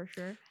film for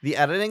sure. The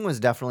editing was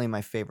definitely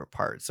my favorite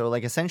part. So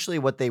like essentially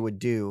what they would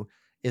do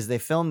is they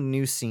filmed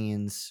new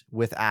scenes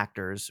with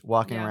actors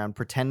walking around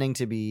pretending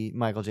to be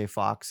Michael J.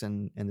 Fox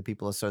and the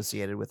people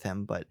associated with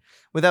him, but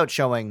without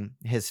showing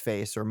his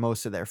face or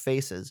most of their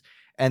faces.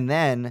 And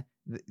then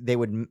they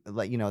would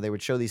they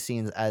would show these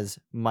scenes as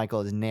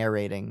Michael is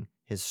narrating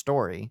his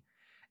story.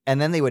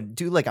 And then they would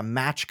do like a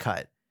match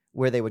cut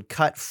where they would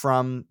cut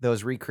from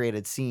those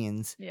recreated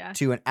scenes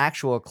to an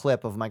actual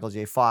clip of Michael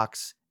J.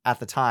 Fox at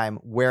the time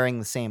wearing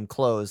the same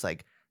clothes,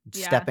 like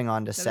stepping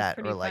onto set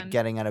or like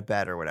getting out of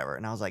bed or whatever.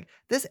 And I was like,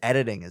 this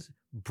editing is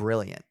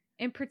brilliant.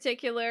 In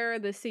particular,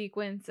 the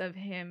sequence of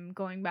him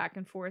going back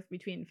and forth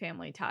between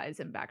Family Ties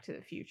and Back to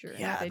the Future.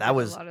 Yeah, that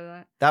was a lot of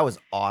that. That was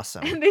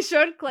awesome. And they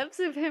showed clips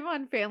of him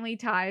on Family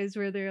Ties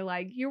where they're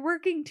like, "You're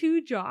working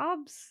 2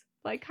 jobs?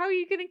 Like, how are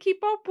you going to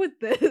keep up with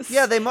this?"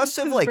 Yeah, they must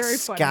have like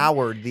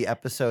scoured the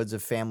episodes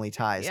of Family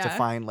Ties to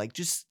find like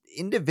just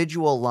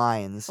individual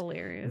lines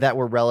that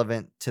were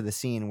relevant to the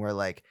scene where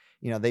like,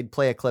 they'd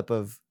play a clip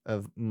of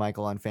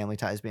Michael on Family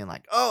Ties being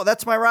like, "Oh,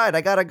 that's my ride.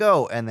 I got to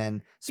go." And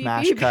then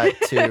smash cut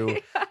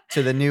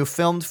to the new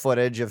filmed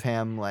footage of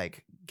him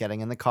like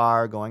getting in the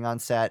car, going on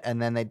set.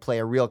 And then they'd play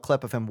a real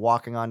clip of him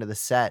walking onto the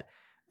set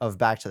of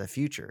Back to the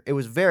Future. It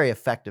was very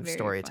effective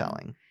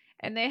storytelling. Fun.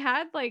 And they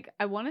had like,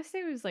 I want to say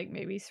it was like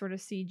maybe sort of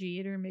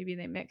CG'd or maybe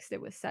they mixed it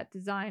with set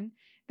design.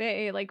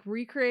 They like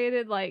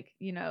recreated like,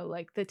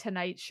 like the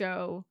Tonight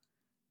Show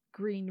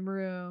green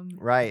room.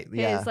 Right.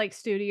 Yeah. His like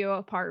studio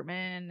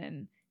apartment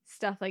and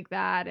stuff like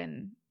that.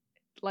 And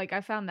like,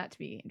 I found that to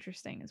be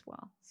interesting as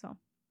well. So.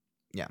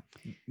 Yeah.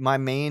 My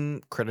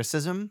main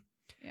criticism,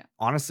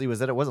 honestly, was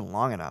that it wasn't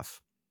long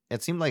enough.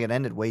 it seemed like it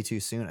ended way too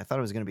soon. I thought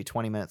it was going to be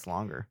 20 minutes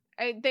longer.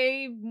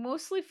 They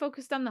mostly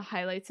focused on the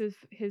highlights of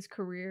his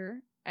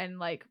career and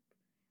like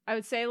I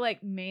would say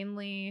like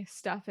mainly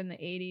stuff in the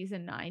 80s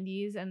and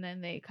 90s, and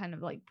then they kind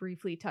of like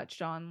briefly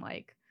touched on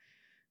like,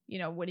 you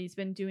know, what he's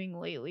been doing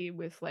lately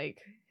with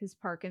like his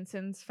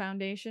Parkinson's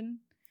Foundation.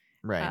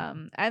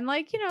 Right. And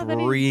like, you know,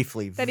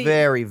 briefly, that he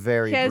very has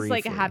briefly.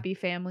 like a happy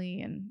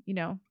family, and you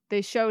know,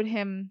 they showed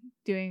him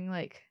doing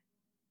like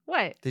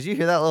what? Did you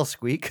hear that little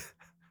squeak?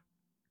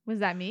 Was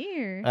that me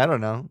or? I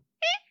don't know.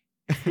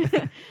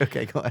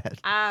 Okay, go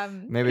ahead.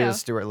 Maybe it was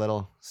Stuart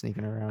Little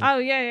sneaking around. Oh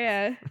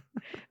yeah.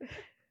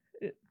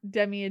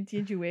 Demi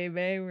Adijuebe,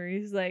 where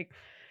he's like,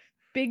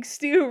 Big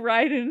Stu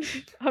riding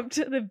up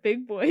to the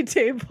big boy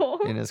table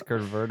in his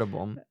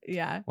convertible.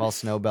 Yeah. While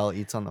Snowbell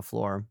eats on the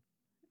floor.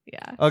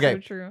 Yeah. Okay. So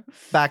true.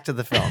 Back to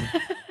the film.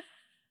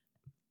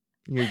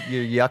 You're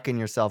yucking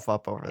yourself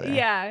up over there.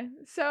 Yeah.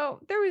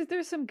 So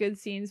there's some good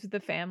scenes with the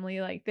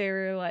family. Like they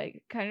were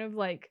like kind of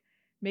like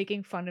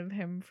making fun of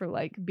him for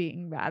like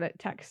being bad at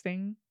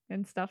texting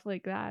and stuff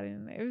like that.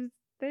 And it was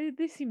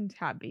they seemed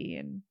happy,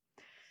 and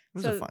it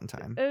was a fun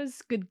time. It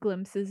was good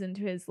glimpses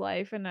into his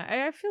life, and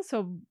I feel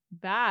so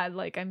bad.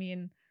 Like, I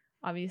mean,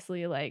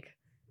 obviously, like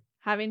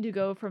having to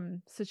go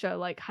from such a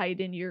like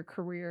height in your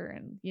career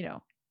and, you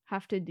know,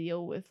 have to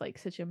deal with like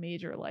such a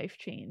major life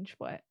change,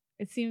 but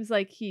it seems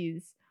like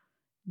he's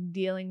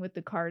dealing with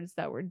the cards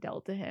that were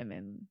dealt to him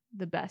in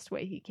the best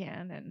way he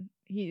can, and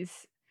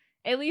he's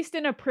at least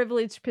in a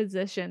privileged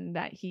position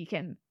that he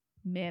can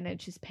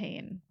manage his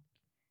pain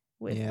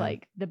with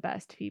like the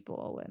best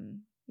people, and,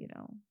 you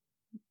know,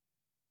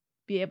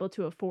 be able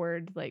to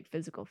afford like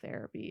physical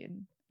therapy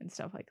and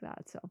stuff like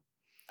that. So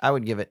I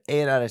would give it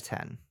 8 out of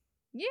 10.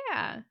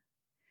 Yeah.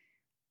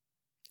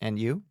 And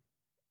you?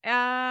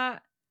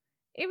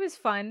 It was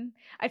fun.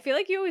 I feel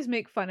like you always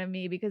make fun of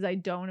me because I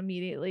don't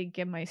immediately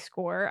give my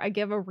score. I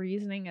give a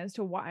reasoning as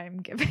to why I'm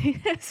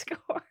giving a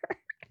score.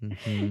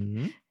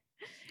 Mm-hmm.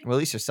 Well, at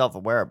least you're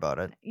self-aware about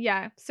it.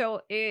 Yeah.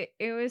 So it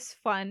was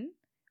fun,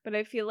 but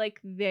I feel like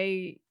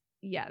they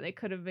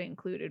could have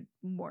included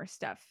more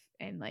stuff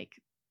in like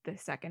the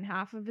second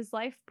half of his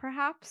life,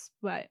 perhaps,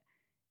 but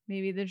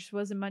maybe there just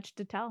wasn't much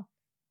to tell.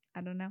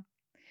 I don't know.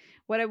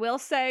 What I will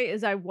say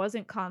is I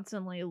wasn't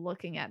constantly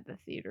looking at the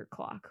theater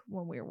clock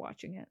when we were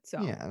watching it.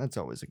 So yeah, that's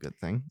always a good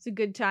thing. It's a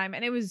good time.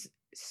 And it was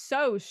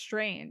so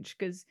strange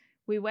because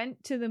we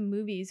went to the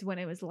movies when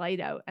it was light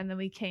out, and then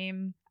we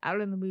came out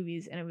of the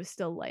movies and it was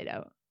still light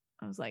out.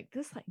 I was like,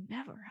 this like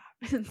never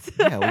happens.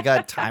 Yeah, we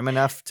got time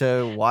enough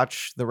to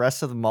watch the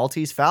rest of the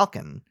Maltese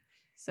Falcon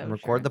and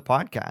record the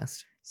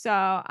podcast. So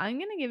I'm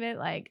going to give it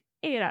like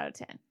 8 out of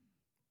 10.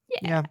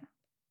 Yeah.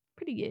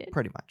 Pretty good.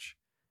 Pretty much.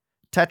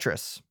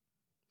 Tetris.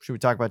 Should we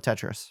talk about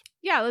Tetris?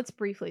 Yeah, let's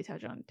briefly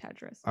touch on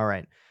Tetris. All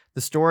right.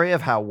 The story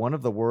of how one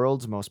of the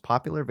world's most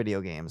popular video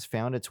games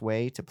found its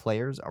way to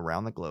players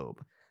around the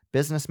globe.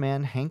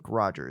 Businessman Hank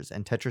Rogers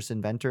and Tetris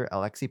inventor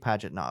Alexei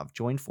Pajitnov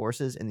joined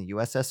forces in the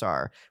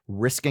USSR,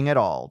 risking it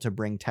all to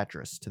bring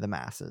Tetris to the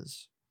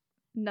masses.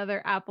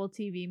 Another Apple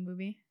TV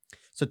movie.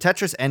 So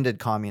Tetris ended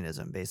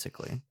communism,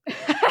 basically.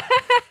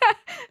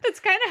 That's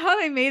kind of how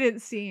they made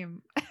it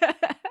seem.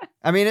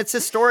 I mean, it's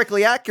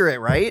historically accurate,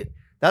 right?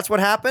 That's what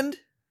happened?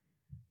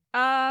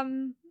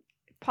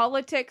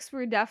 Politics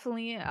were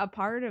definitely a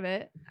part of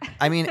it.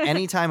 I mean,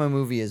 anytime a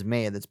movie is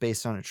made that's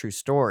based on a true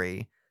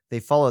story, they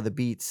follow the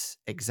beats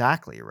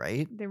exactly,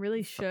 right? They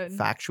really should.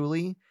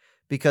 Factually.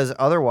 Because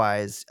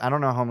otherwise, I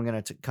don't know how I'm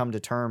going to come to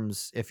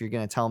terms if you're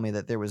going to tell me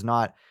that there was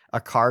not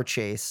a car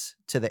chase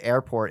to the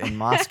airport in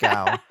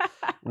Moscow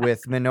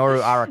with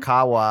Minoru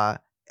Arakawa,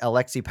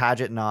 Alexei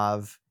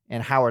Pajitnov,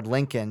 and Howard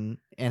Lincoln,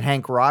 and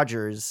Hank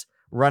Rogers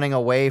running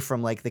away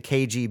from like the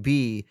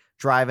KGB,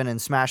 driving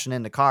and smashing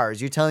into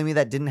cars. You telling me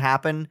that didn't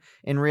happen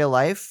in real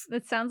life?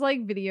 That sounds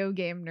like video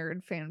game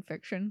nerd fan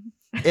fiction.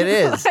 It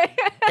is.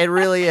 It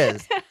really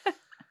is.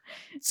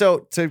 So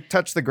to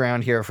touch the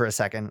ground here for a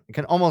second, I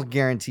can almost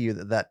guarantee you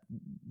that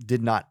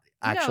did not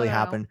actually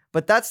happen.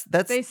 But that's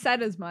they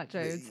said as much,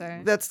 I would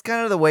say. That's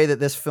kind of the way that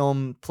this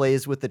film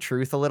plays with the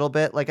truth a little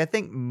bit. Like, I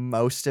think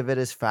most of it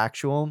is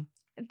factual.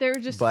 They're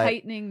just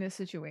heightening the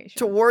situation.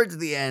 Towards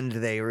the end,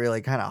 they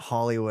really kind of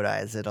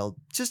Hollywoodize it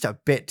just a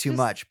bit too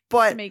much.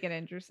 But to make it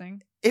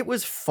interesting. It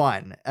was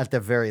fun at the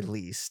very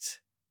least.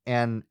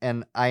 And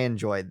I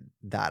enjoyed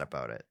that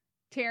about it.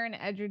 Taron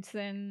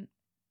Egerton.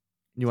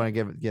 You want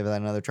to give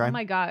that another try? Oh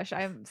my gosh,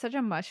 I'm such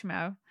a mush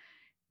mouth.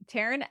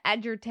 Taron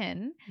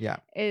Egerton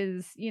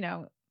is, you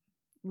know,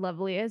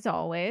 lovely as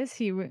always.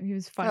 He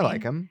was funny. I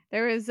like him.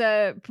 There was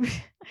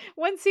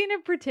one scene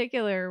in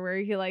particular where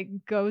he like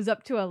goes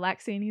up to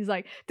Alexei and he's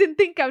like, "Didn't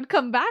think I would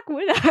come back,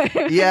 would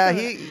I?" Yeah,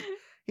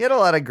 he had a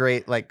lot of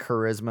great like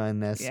charisma in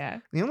this. Yeah.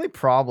 The only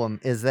problem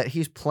is that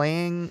he's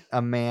playing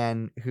a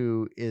man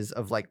who is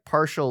of like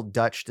partial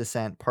Dutch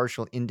descent,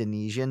 partial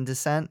Indonesian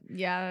descent.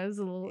 Yeah, that was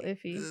a little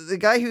iffy. The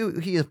guy who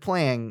he is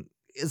playing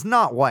is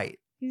not white.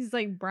 He's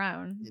like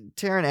brown.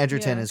 Taron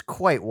Egerton is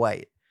quite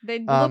white. They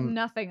look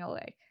nothing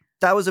alike.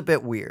 That was a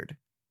bit weird.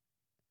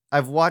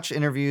 I've watched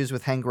interviews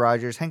with Hank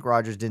Rogers. Hank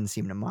Rogers didn't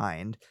seem to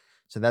mind,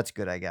 so that's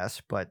good, I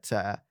guess. But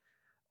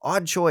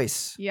odd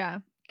choice. Yeah.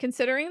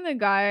 Considering the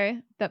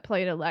guy that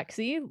played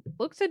Alexei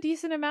looks a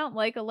decent amount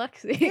like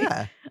Alexei.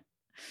 Yeah.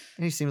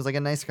 And he seems like a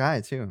nice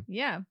guy, too.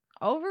 Yeah.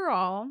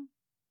 Overall,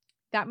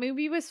 that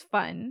movie was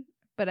fun,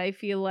 but I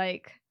feel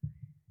like,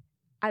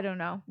 I don't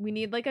know, we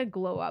need like a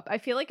glow up. I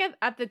feel like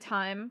at the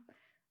time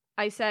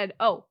I said,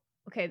 oh,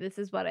 okay, this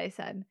is what I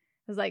said.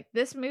 I was like,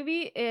 this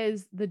movie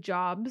is the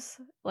Jobs,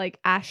 like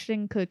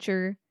Ashton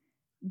Kutcher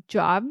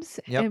Jobs.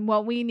 Yep. And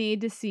what we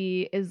need to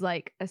see is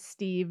like a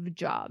Steve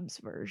Jobs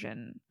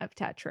version of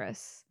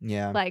Tetris.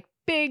 Yeah. Like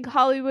big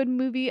Hollywood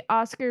movie,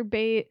 Oscar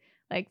bait,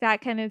 like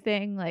that kind of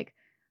thing. Like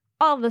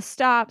all the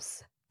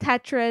stops,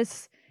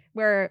 Tetris,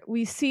 where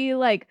we see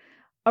like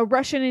a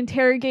Russian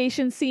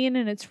interrogation scene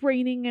and it's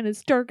raining and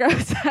it's dark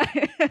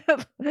outside.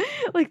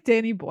 Like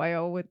Danny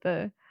Boyle with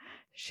the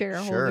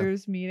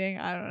shareholders meeting.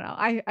 I don't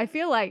know. I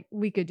feel like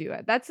we could do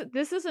it.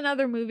 This is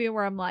another movie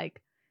where I'm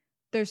like,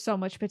 there's so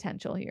much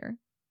potential here.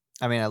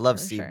 I mean, I love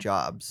For Steve sure.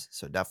 Jobs,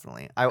 so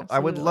definitely. I would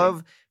Absolutely.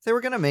 love if they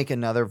were going to make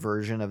another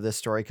version of this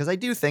story, because I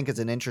do think it's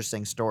an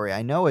interesting story.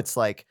 I know it's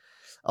like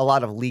a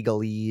lot of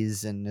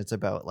legalese and it's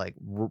about like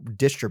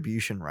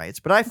distribution rights,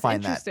 but I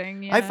find that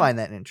Interesting. I Yeah. find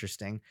that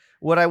interesting.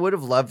 What I would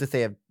have loved if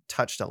they had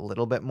touched a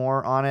little bit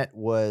more on it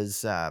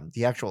was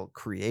the actual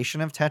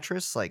creation of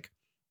Tetris, like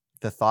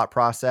the thought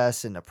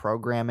process into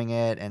programming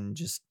it, and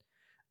just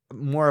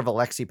more of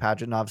Alexei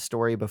Pajanov's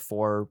story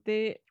before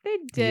They he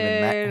even met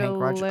did Hank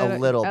Rogers. A a bit.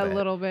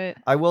 little bit.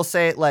 I will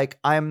say, like,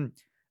 I'm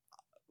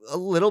a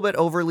little bit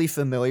overly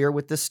familiar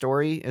with this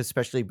story,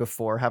 especially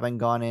before having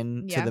gone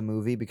into Yeah. the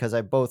movie, because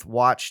I both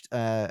watched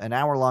an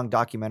hour-long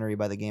documentary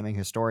by the gaming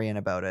historian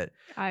about it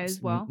I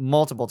as well.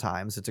 multiple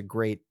times. It's a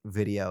great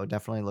video.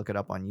 Definitely look it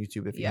up on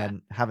YouTube if Yeah.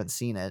 you haven't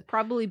seen it.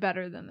 Probably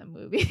better than the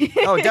movie.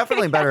 Oh,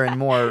 definitely better and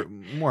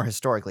more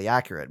historically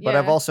accurate. But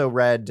I've Yeah. also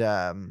read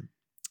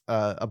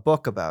a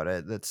book about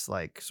it that's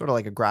like sort of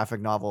like a graphic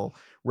novel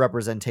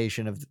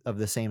representation of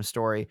the same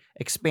story,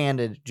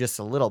 expanded just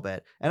a little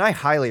bit, and I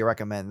highly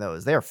recommend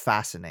those. They are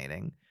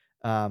fascinating,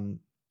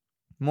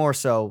 more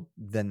so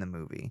than the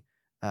movie.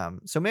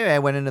 So maybe I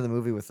went into the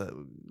movie with a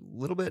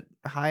little bit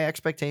high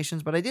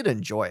expectations, but I did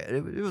enjoy it.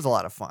 It was a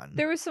lot of fun.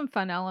 There was some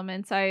fun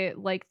elements. I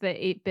like the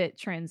 8-bit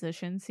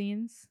transition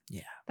scenes.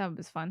 Yeah. That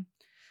was fun.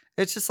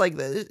 It's just like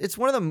it's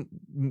one of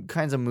the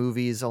kinds of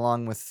movies,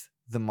 along with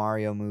the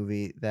Mario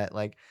movie, that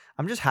like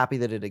I'm just happy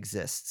that it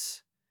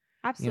exists.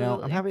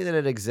 Absolutely. I'm happy that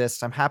it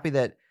exists. I'm happy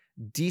that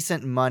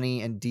decent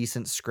money and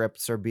decent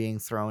scripts are being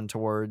thrown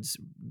towards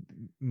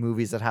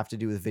movies that have to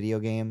do with video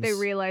games. They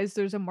realize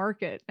there's a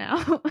market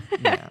now.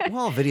 Yeah.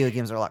 Well, video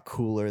games are a lot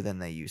cooler than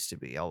they used to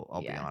be.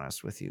 I'll be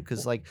honest with you,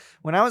 because like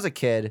when I was a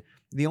kid,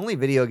 the only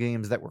video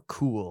games that were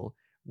cool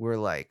were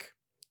like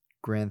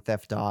Grand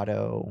Theft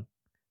Auto,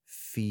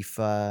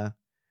 FIFA,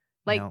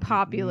 like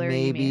popular,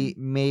 you mean?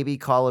 maybe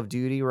Call of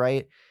Duty,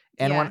 right?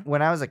 And Yeah.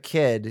 when I was a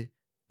kid,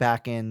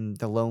 back in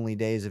the lonely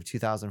days of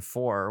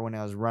 2004, when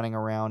I was running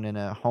around in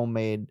a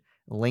homemade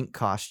Link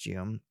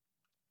costume,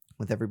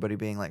 with everybody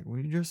being like, "Were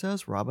you just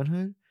as Robin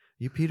Hood?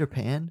 You Peter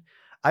Pan?"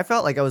 I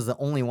felt like I was the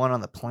only one on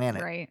the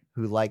planet Right.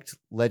 who liked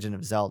Legend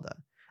of Zelda.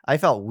 I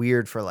felt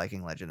weird for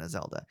liking Legend of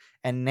Zelda.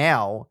 And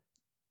now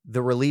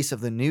the release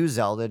of the new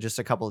Zelda just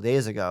a couple of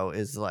days ago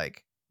is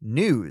like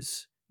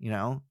news,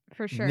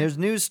 For sure. There's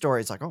news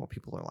stories like, oh,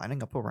 people are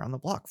lining up around the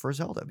block for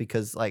Zelda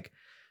because like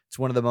it's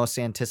one of the most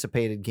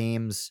anticipated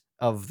games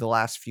of the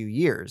last few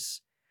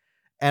years.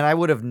 And I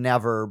would have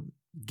never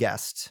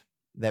guessed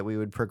that we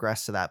would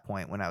progress to that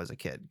point when I was a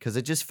kid, because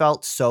it just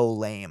felt so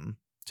lame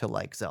to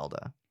like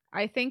Zelda.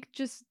 I think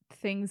just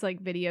things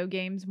like video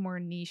games, more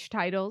niche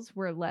titles,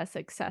 were less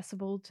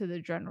accessible to the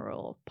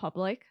general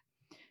public.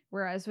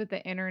 Whereas with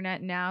the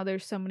internet now,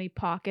 there's so many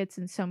pockets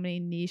and so many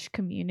niche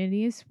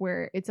communities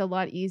where it's a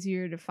lot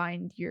easier to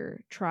find your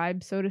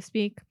tribe, so to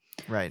speak.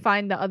 Right.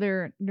 Find the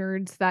other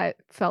nerds that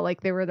felt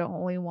like they were the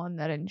only one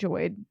that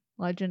enjoyed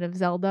Legend of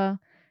Zelda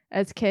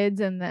as kids.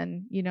 And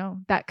then,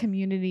 that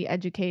community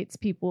educates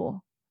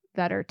people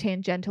that are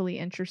tangentially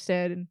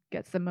interested and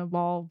gets them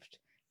involved.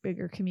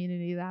 Bigger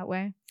community that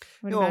way.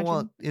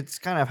 Well, it's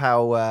kind of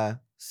how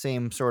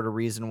same sort of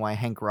reason why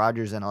Hank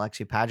Rogers and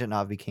Alexei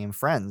Pajanov became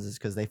friends, is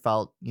because they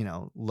felt,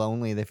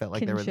 lonely. They felt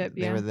like Kinship,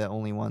 they were the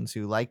only ones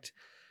who liked,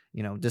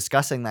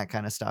 discussing that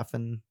kind of stuff,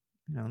 and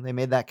they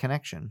made that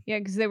connection. Yeah,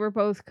 because they were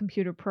both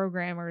computer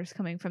programmers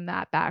coming from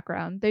that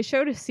background. They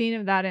showed a scene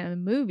of that in a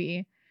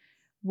movie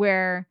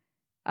where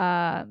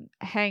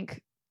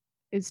Hank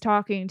is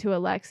talking to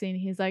Alexei and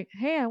he's like,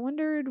 "Hey, I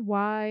wondered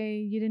why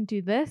you didn't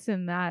do this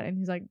and that." And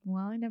he's like,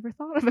 "Well, I never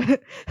thought of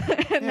it."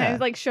 And then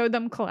like showed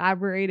them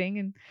collaborating.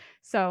 And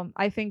so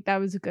I think that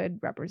was a good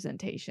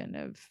representation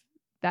of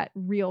that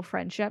real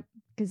friendship,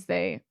 because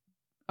they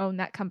own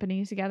that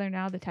company together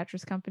now, the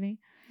Tetris company.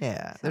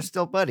 Yeah, they're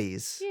still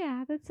buddies.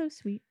 Yeah, that's so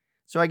sweet.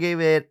 So I gave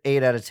it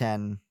 8 out of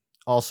 10,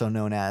 also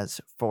known as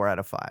 4 out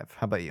of 5.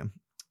 How about you?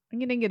 I'm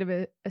going to give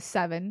it a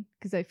 7,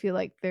 because I feel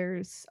like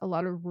there's a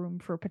lot of room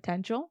for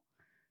potential.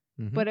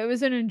 but it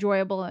was an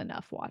enjoyable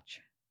enough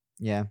watch.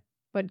 Yeah.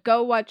 But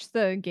go watch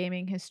the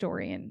Gaming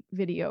Historian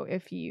video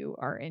if you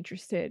are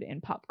interested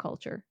in pop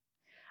culture.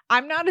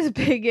 I'm not as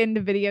big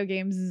into video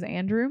games as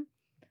Andrew,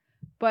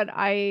 but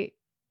I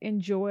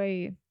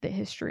enjoy the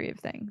history of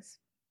things.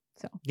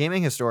 So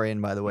Gaming Historian,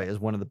 by the way, is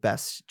one of the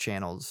best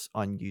channels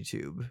on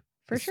YouTube.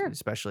 For sure.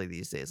 Especially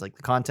these days. Like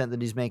the content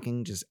that he's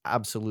making, just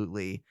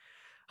absolutely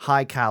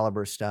high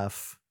caliber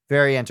stuff.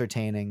 Very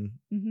entertaining.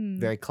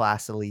 Very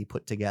classily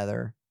put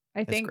together.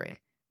 I think great.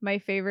 My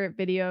favorite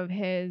video of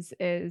his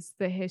is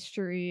the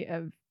history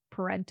of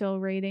parental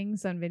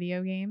ratings on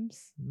video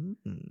games.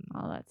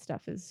 All that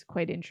stuff is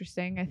quite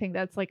interesting. I think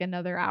that's like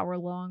another hour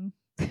long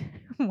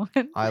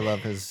one. I love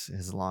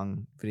his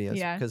long videos.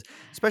 Yeah.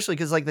 Especially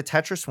because like the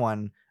Tetris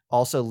one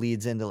also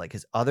leads into like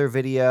his other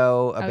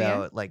video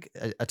about like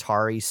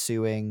Atari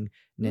suing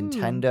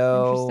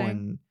Nintendo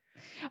and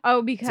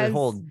because it's a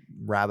whole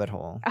rabbit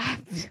hole.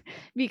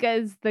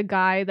 Because the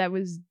guy that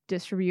was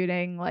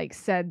distributing like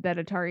said that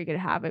Atari could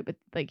have it, but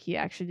like he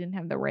actually didn't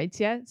have the rights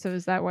yet. So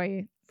is that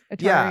why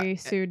Atari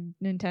sued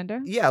Nintendo?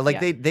 Yeah,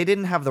 like they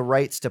didn't have the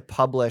rights to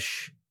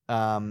publish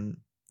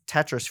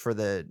Tetris for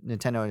the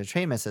Nintendo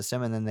Entertainment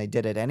System, and then they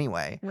did it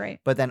anyway. Right.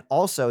 But then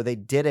also they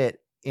did it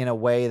in a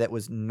way that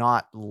was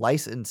not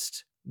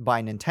licensed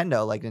by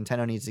Nintendo. Like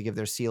Nintendo needs to give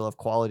their seal of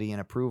quality and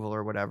approval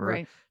or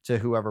whatever to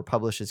whoever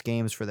publishes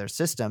games for their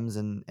systems,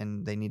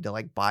 and they need to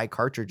like buy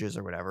cartridges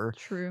or whatever.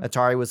 True.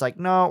 Atari was like,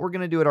 no, we're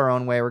going to do it our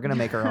own way. We're going to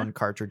make our own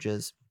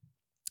cartridges.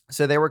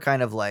 So they were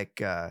kind of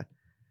like,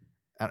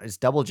 is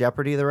double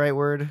jeopardy the right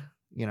word?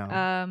 You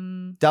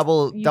know,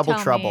 double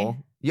trouble.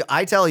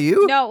 I tell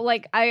you? No,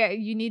 like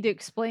you need to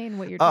explain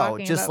what you're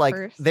talking just about like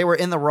first. They were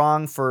in the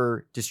wrong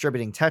for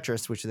distributing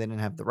Tetris, which they didn't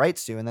have the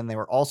rights to, and then they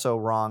were also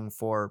wrong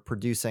for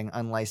producing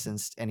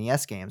unlicensed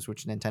NES games,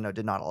 which Nintendo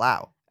did not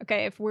allow.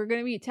 Okay, if we're going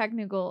to be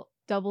technical,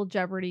 double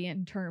jeopardy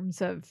in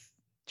terms of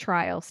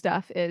trial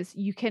stuff is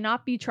you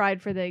cannot be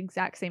tried for the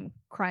exact same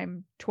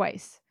crime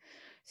twice.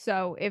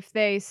 So if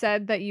they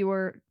said that you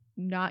were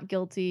not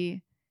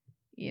guilty,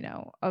 you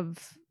know, of,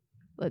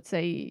 let's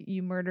say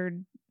you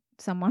murdered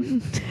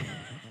someone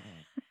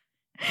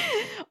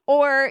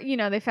or, you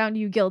know, they found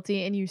you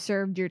guilty and you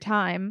served your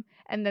time,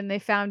 and then they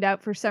found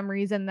out for some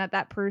reason that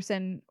that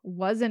person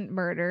wasn't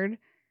murdered,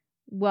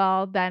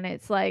 well, then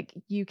it's like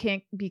you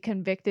can't be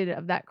convicted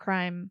of that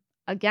crime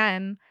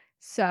again.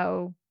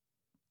 So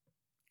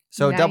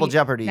double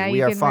jeopardy,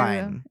 we are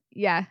fine.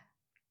 Yeah.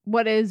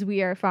 What is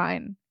we are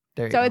fine?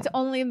 So it's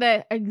only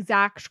the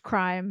exact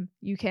crime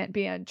you can't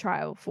be on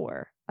trial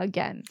for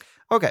again.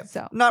 Okay.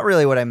 So not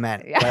really what I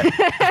meant. But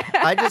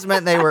I just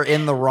meant they were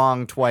in the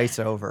wrong twice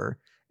over.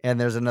 And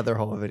there's another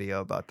whole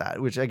video about that,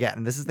 which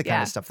again, this is the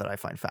kind of stuff that I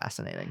find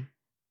fascinating.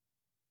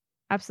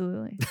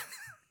 Absolutely.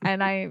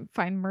 And I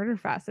find murder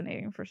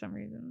fascinating for some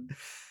reason.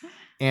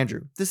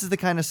 Andrew, this is the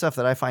kind of stuff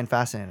that I find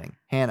fascinating.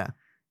 Hannah.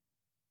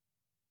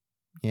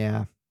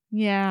 Yeah.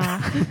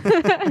 Yeah.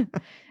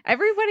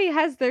 Everybody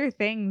has their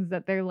things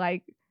that they're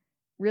like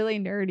really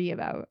nerdy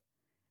about.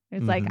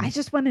 It's like, I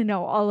just want to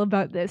know all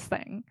about this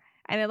thing.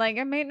 And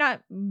it may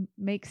not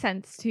make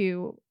sense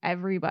to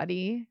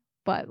everybody,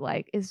 but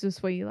like, it's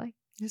just what you like.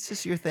 It's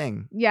just your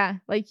thing. Yeah.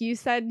 Like you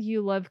said,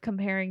 you love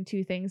comparing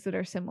two things that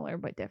are similar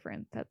but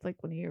different. That's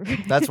like one of your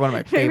That's one of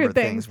my favorite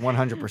things.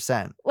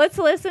 100%. Let's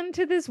listen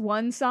to this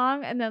one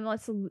song and then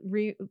let's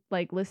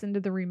listen to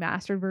the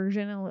remastered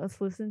version, and let's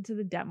listen to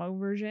the demo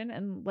version,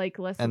 and like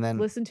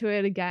listen to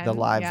it again. The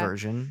live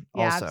version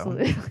also.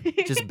 Yeah,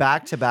 absolutely. Just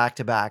back to back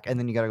to back. And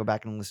then you got to go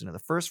back and listen to the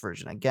first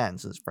version again.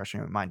 So it's fresh in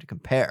your mind to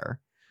compare.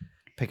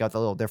 Pick out the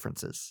little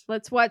differences.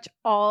 Let's watch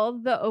all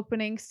the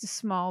openings to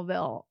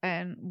Smallville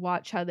and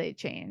watch how they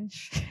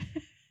change.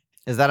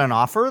 Is that an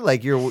offer?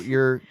 Like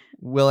you're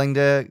willing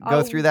to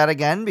go through that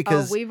again?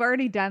 Because we've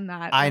already done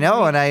that. I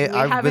know, and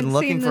I've been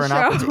looking for an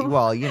opportunity.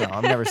 Well, you know,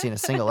 I've never seen a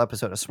single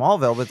episode of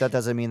Smallville, but that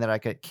doesn't mean that I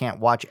can't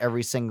watch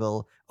every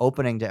single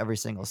opening to every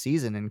single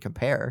season and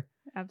compare.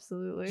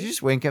 Absolutely. Did you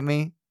just wink at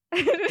me?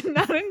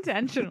 Not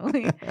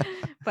intentionally,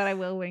 but I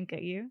will wink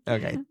at you.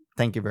 Okay.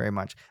 Thank you very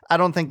much. I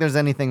don't think there's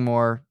anything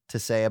more to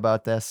say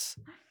about this.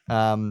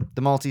 The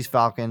Maltese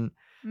Falcon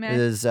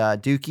is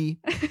Dookie.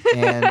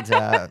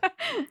 And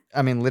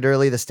I mean,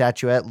 literally the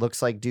statuette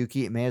looks like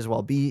Dookie. It may as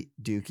well be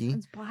Dookie.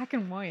 It's black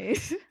and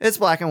white. It's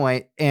black and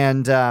white.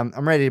 And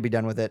I'm ready to be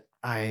done with it.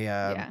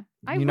 You're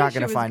not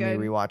going to find me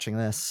rewatching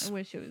this. I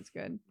wish it was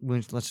good.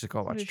 Let's just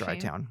go watch Dry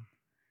Town.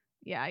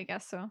 Yeah, I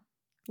guess so.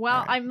 Well,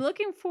 right. I'm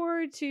looking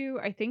forward to,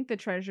 I think The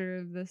Treasure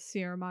of the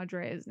Sierra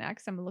Madre is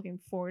next. I'm looking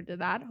forward to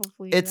that.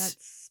 Hopefully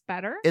that's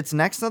better. It's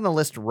next on the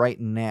list right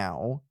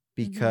now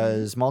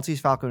because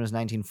Maltese Falcon was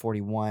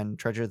 1941.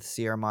 Treasure of the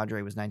Sierra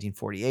Madre was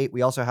 1948.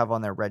 We also have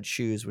on there Red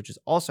Shoes, which is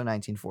also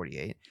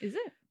 1948. Is it?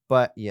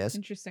 But yes.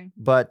 Interesting.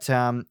 But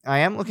I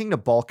am looking to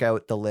bulk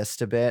out the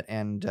list a bit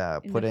and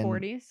put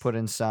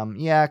in some.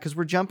 Yeah, because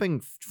we're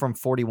jumping from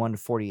 41 to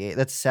 48.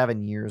 That's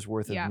 7 years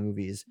worth of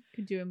movies.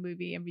 Could do a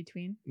movie in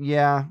between.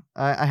 Yeah.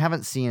 I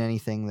haven't seen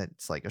anything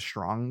that's like a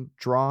strong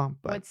draw.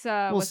 But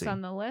what's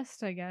on the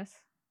list, I guess?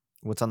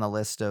 What's on the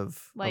list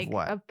of Like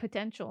what? of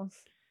potentials.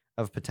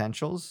 Of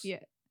potentials? Yeah.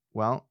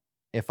 Well,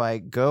 if I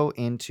go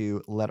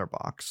into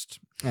Letterboxd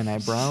and I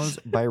browse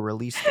by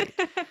release date,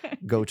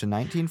 go to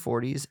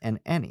 1940s and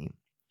any.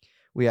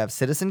 We have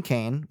Citizen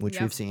Kane, which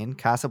Yep. we've seen.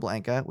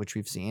 Casablanca, which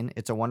we've seen.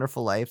 It's a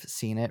Wonderful Life,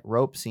 seen it.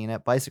 Rope, seen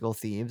it. Bicycle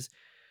Thieves,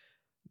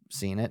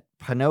 seen it.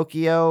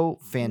 Pinocchio,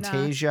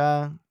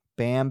 Fantasia,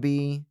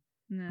 Bambi.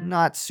 Nah.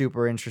 Not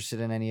super interested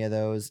in any of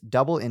those.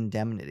 Double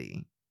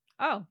Indemnity.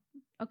 Oh,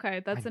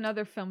 okay. That's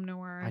another film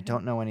noir. I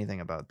don't know anything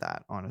about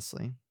that,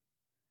 honestly.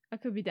 I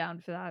could be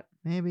down for that.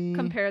 Maybe.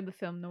 Compare the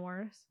film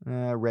noirs.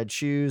 Red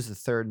Shoes, The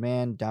Third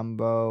Man,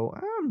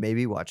 Dumbo.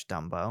 Maybe watch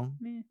Dumbo.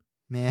 Meh.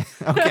 Meh.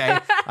 Okay.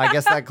 I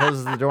guess that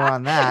closes the door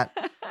on that.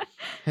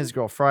 His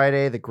Girl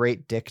Friday, The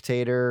Great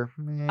Dictator.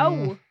 Meh.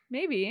 Oh,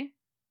 maybe.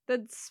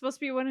 That's supposed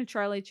to be one of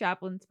Charlie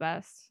Chaplin's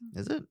best.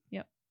 Is it?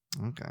 Yep.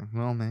 Okay.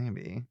 Well,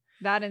 maybe.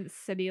 That and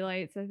City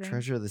Lights, I think.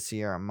 Treasure of the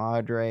Sierra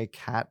Madre,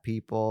 Cat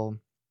People.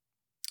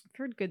 I've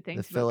heard good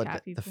things about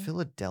Cat People. The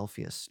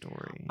Philadelphia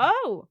Story.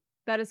 Oh,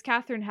 that is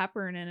Katharine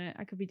Hepburn in it.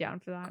 I could be down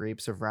for that.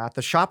 Grapes of Wrath.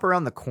 The Shop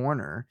Around the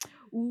Corner.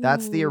 Ooh,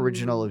 That's the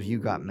original of You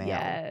Got Mail.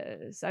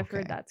 Yes, I've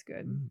heard that's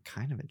good. I'm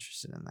kind of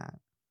interested in that.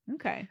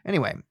 Okay.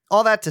 Anyway,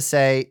 all that to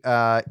say,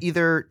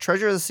 either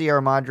Treasure of the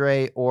Sierra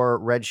Madre or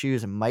Red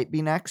Shoes might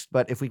be next,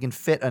 but if we can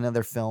fit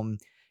another film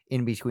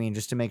in between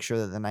just to make sure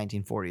that the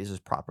 1940s is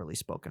properly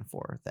spoken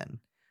for, then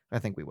I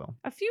think we will.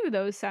 A few of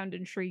those sound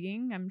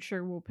intriguing. I'm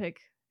sure we'll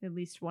pick at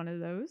least one of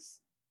those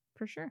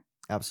for sure.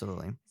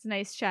 Absolutely. It's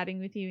nice chatting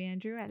with you,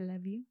 Andrew. I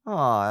love you.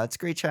 Oh, it's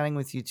great chatting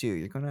with you too.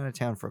 You're going out of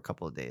town for a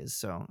couple of days,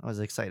 so I was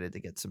excited to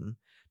get some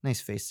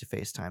nice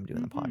face-to-face time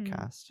doing the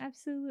podcast.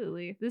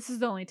 Absolutely. This is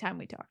the only time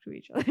we talk to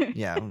each other.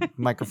 Yeah,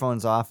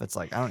 microphone's off. It's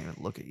like, I don't even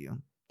look at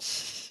you.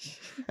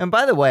 And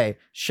by the way,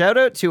 shout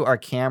out to our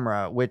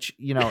camera, which,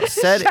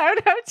 said...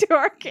 Shout out to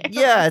our camera.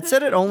 Yeah, it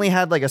said it only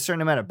had like a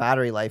certain amount of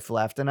battery life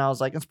left. And I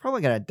was like, it's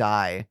probably going to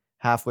die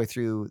halfway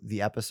through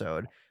the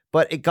episode.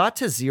 But it got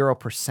to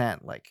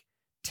 0% like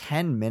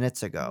 10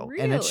 minutes ago.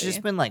 Really? And it's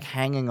just been like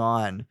hanging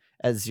on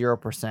at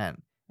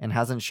 0% and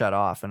hasn't shut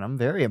off. And I'm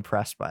very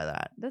impressed by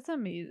that. That's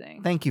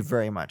amazing. Thank you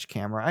very much,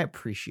 camera. I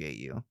appreciate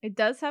you. It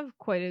does have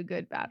quite a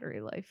good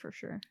battery life for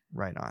sure.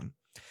 Right on.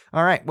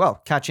 All right. Well,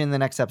 catch you in the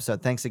next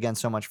episode. Thanks again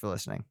so much for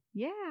listening.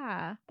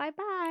 Yeah.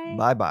 Bye-bye.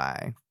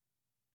 Bye-bye.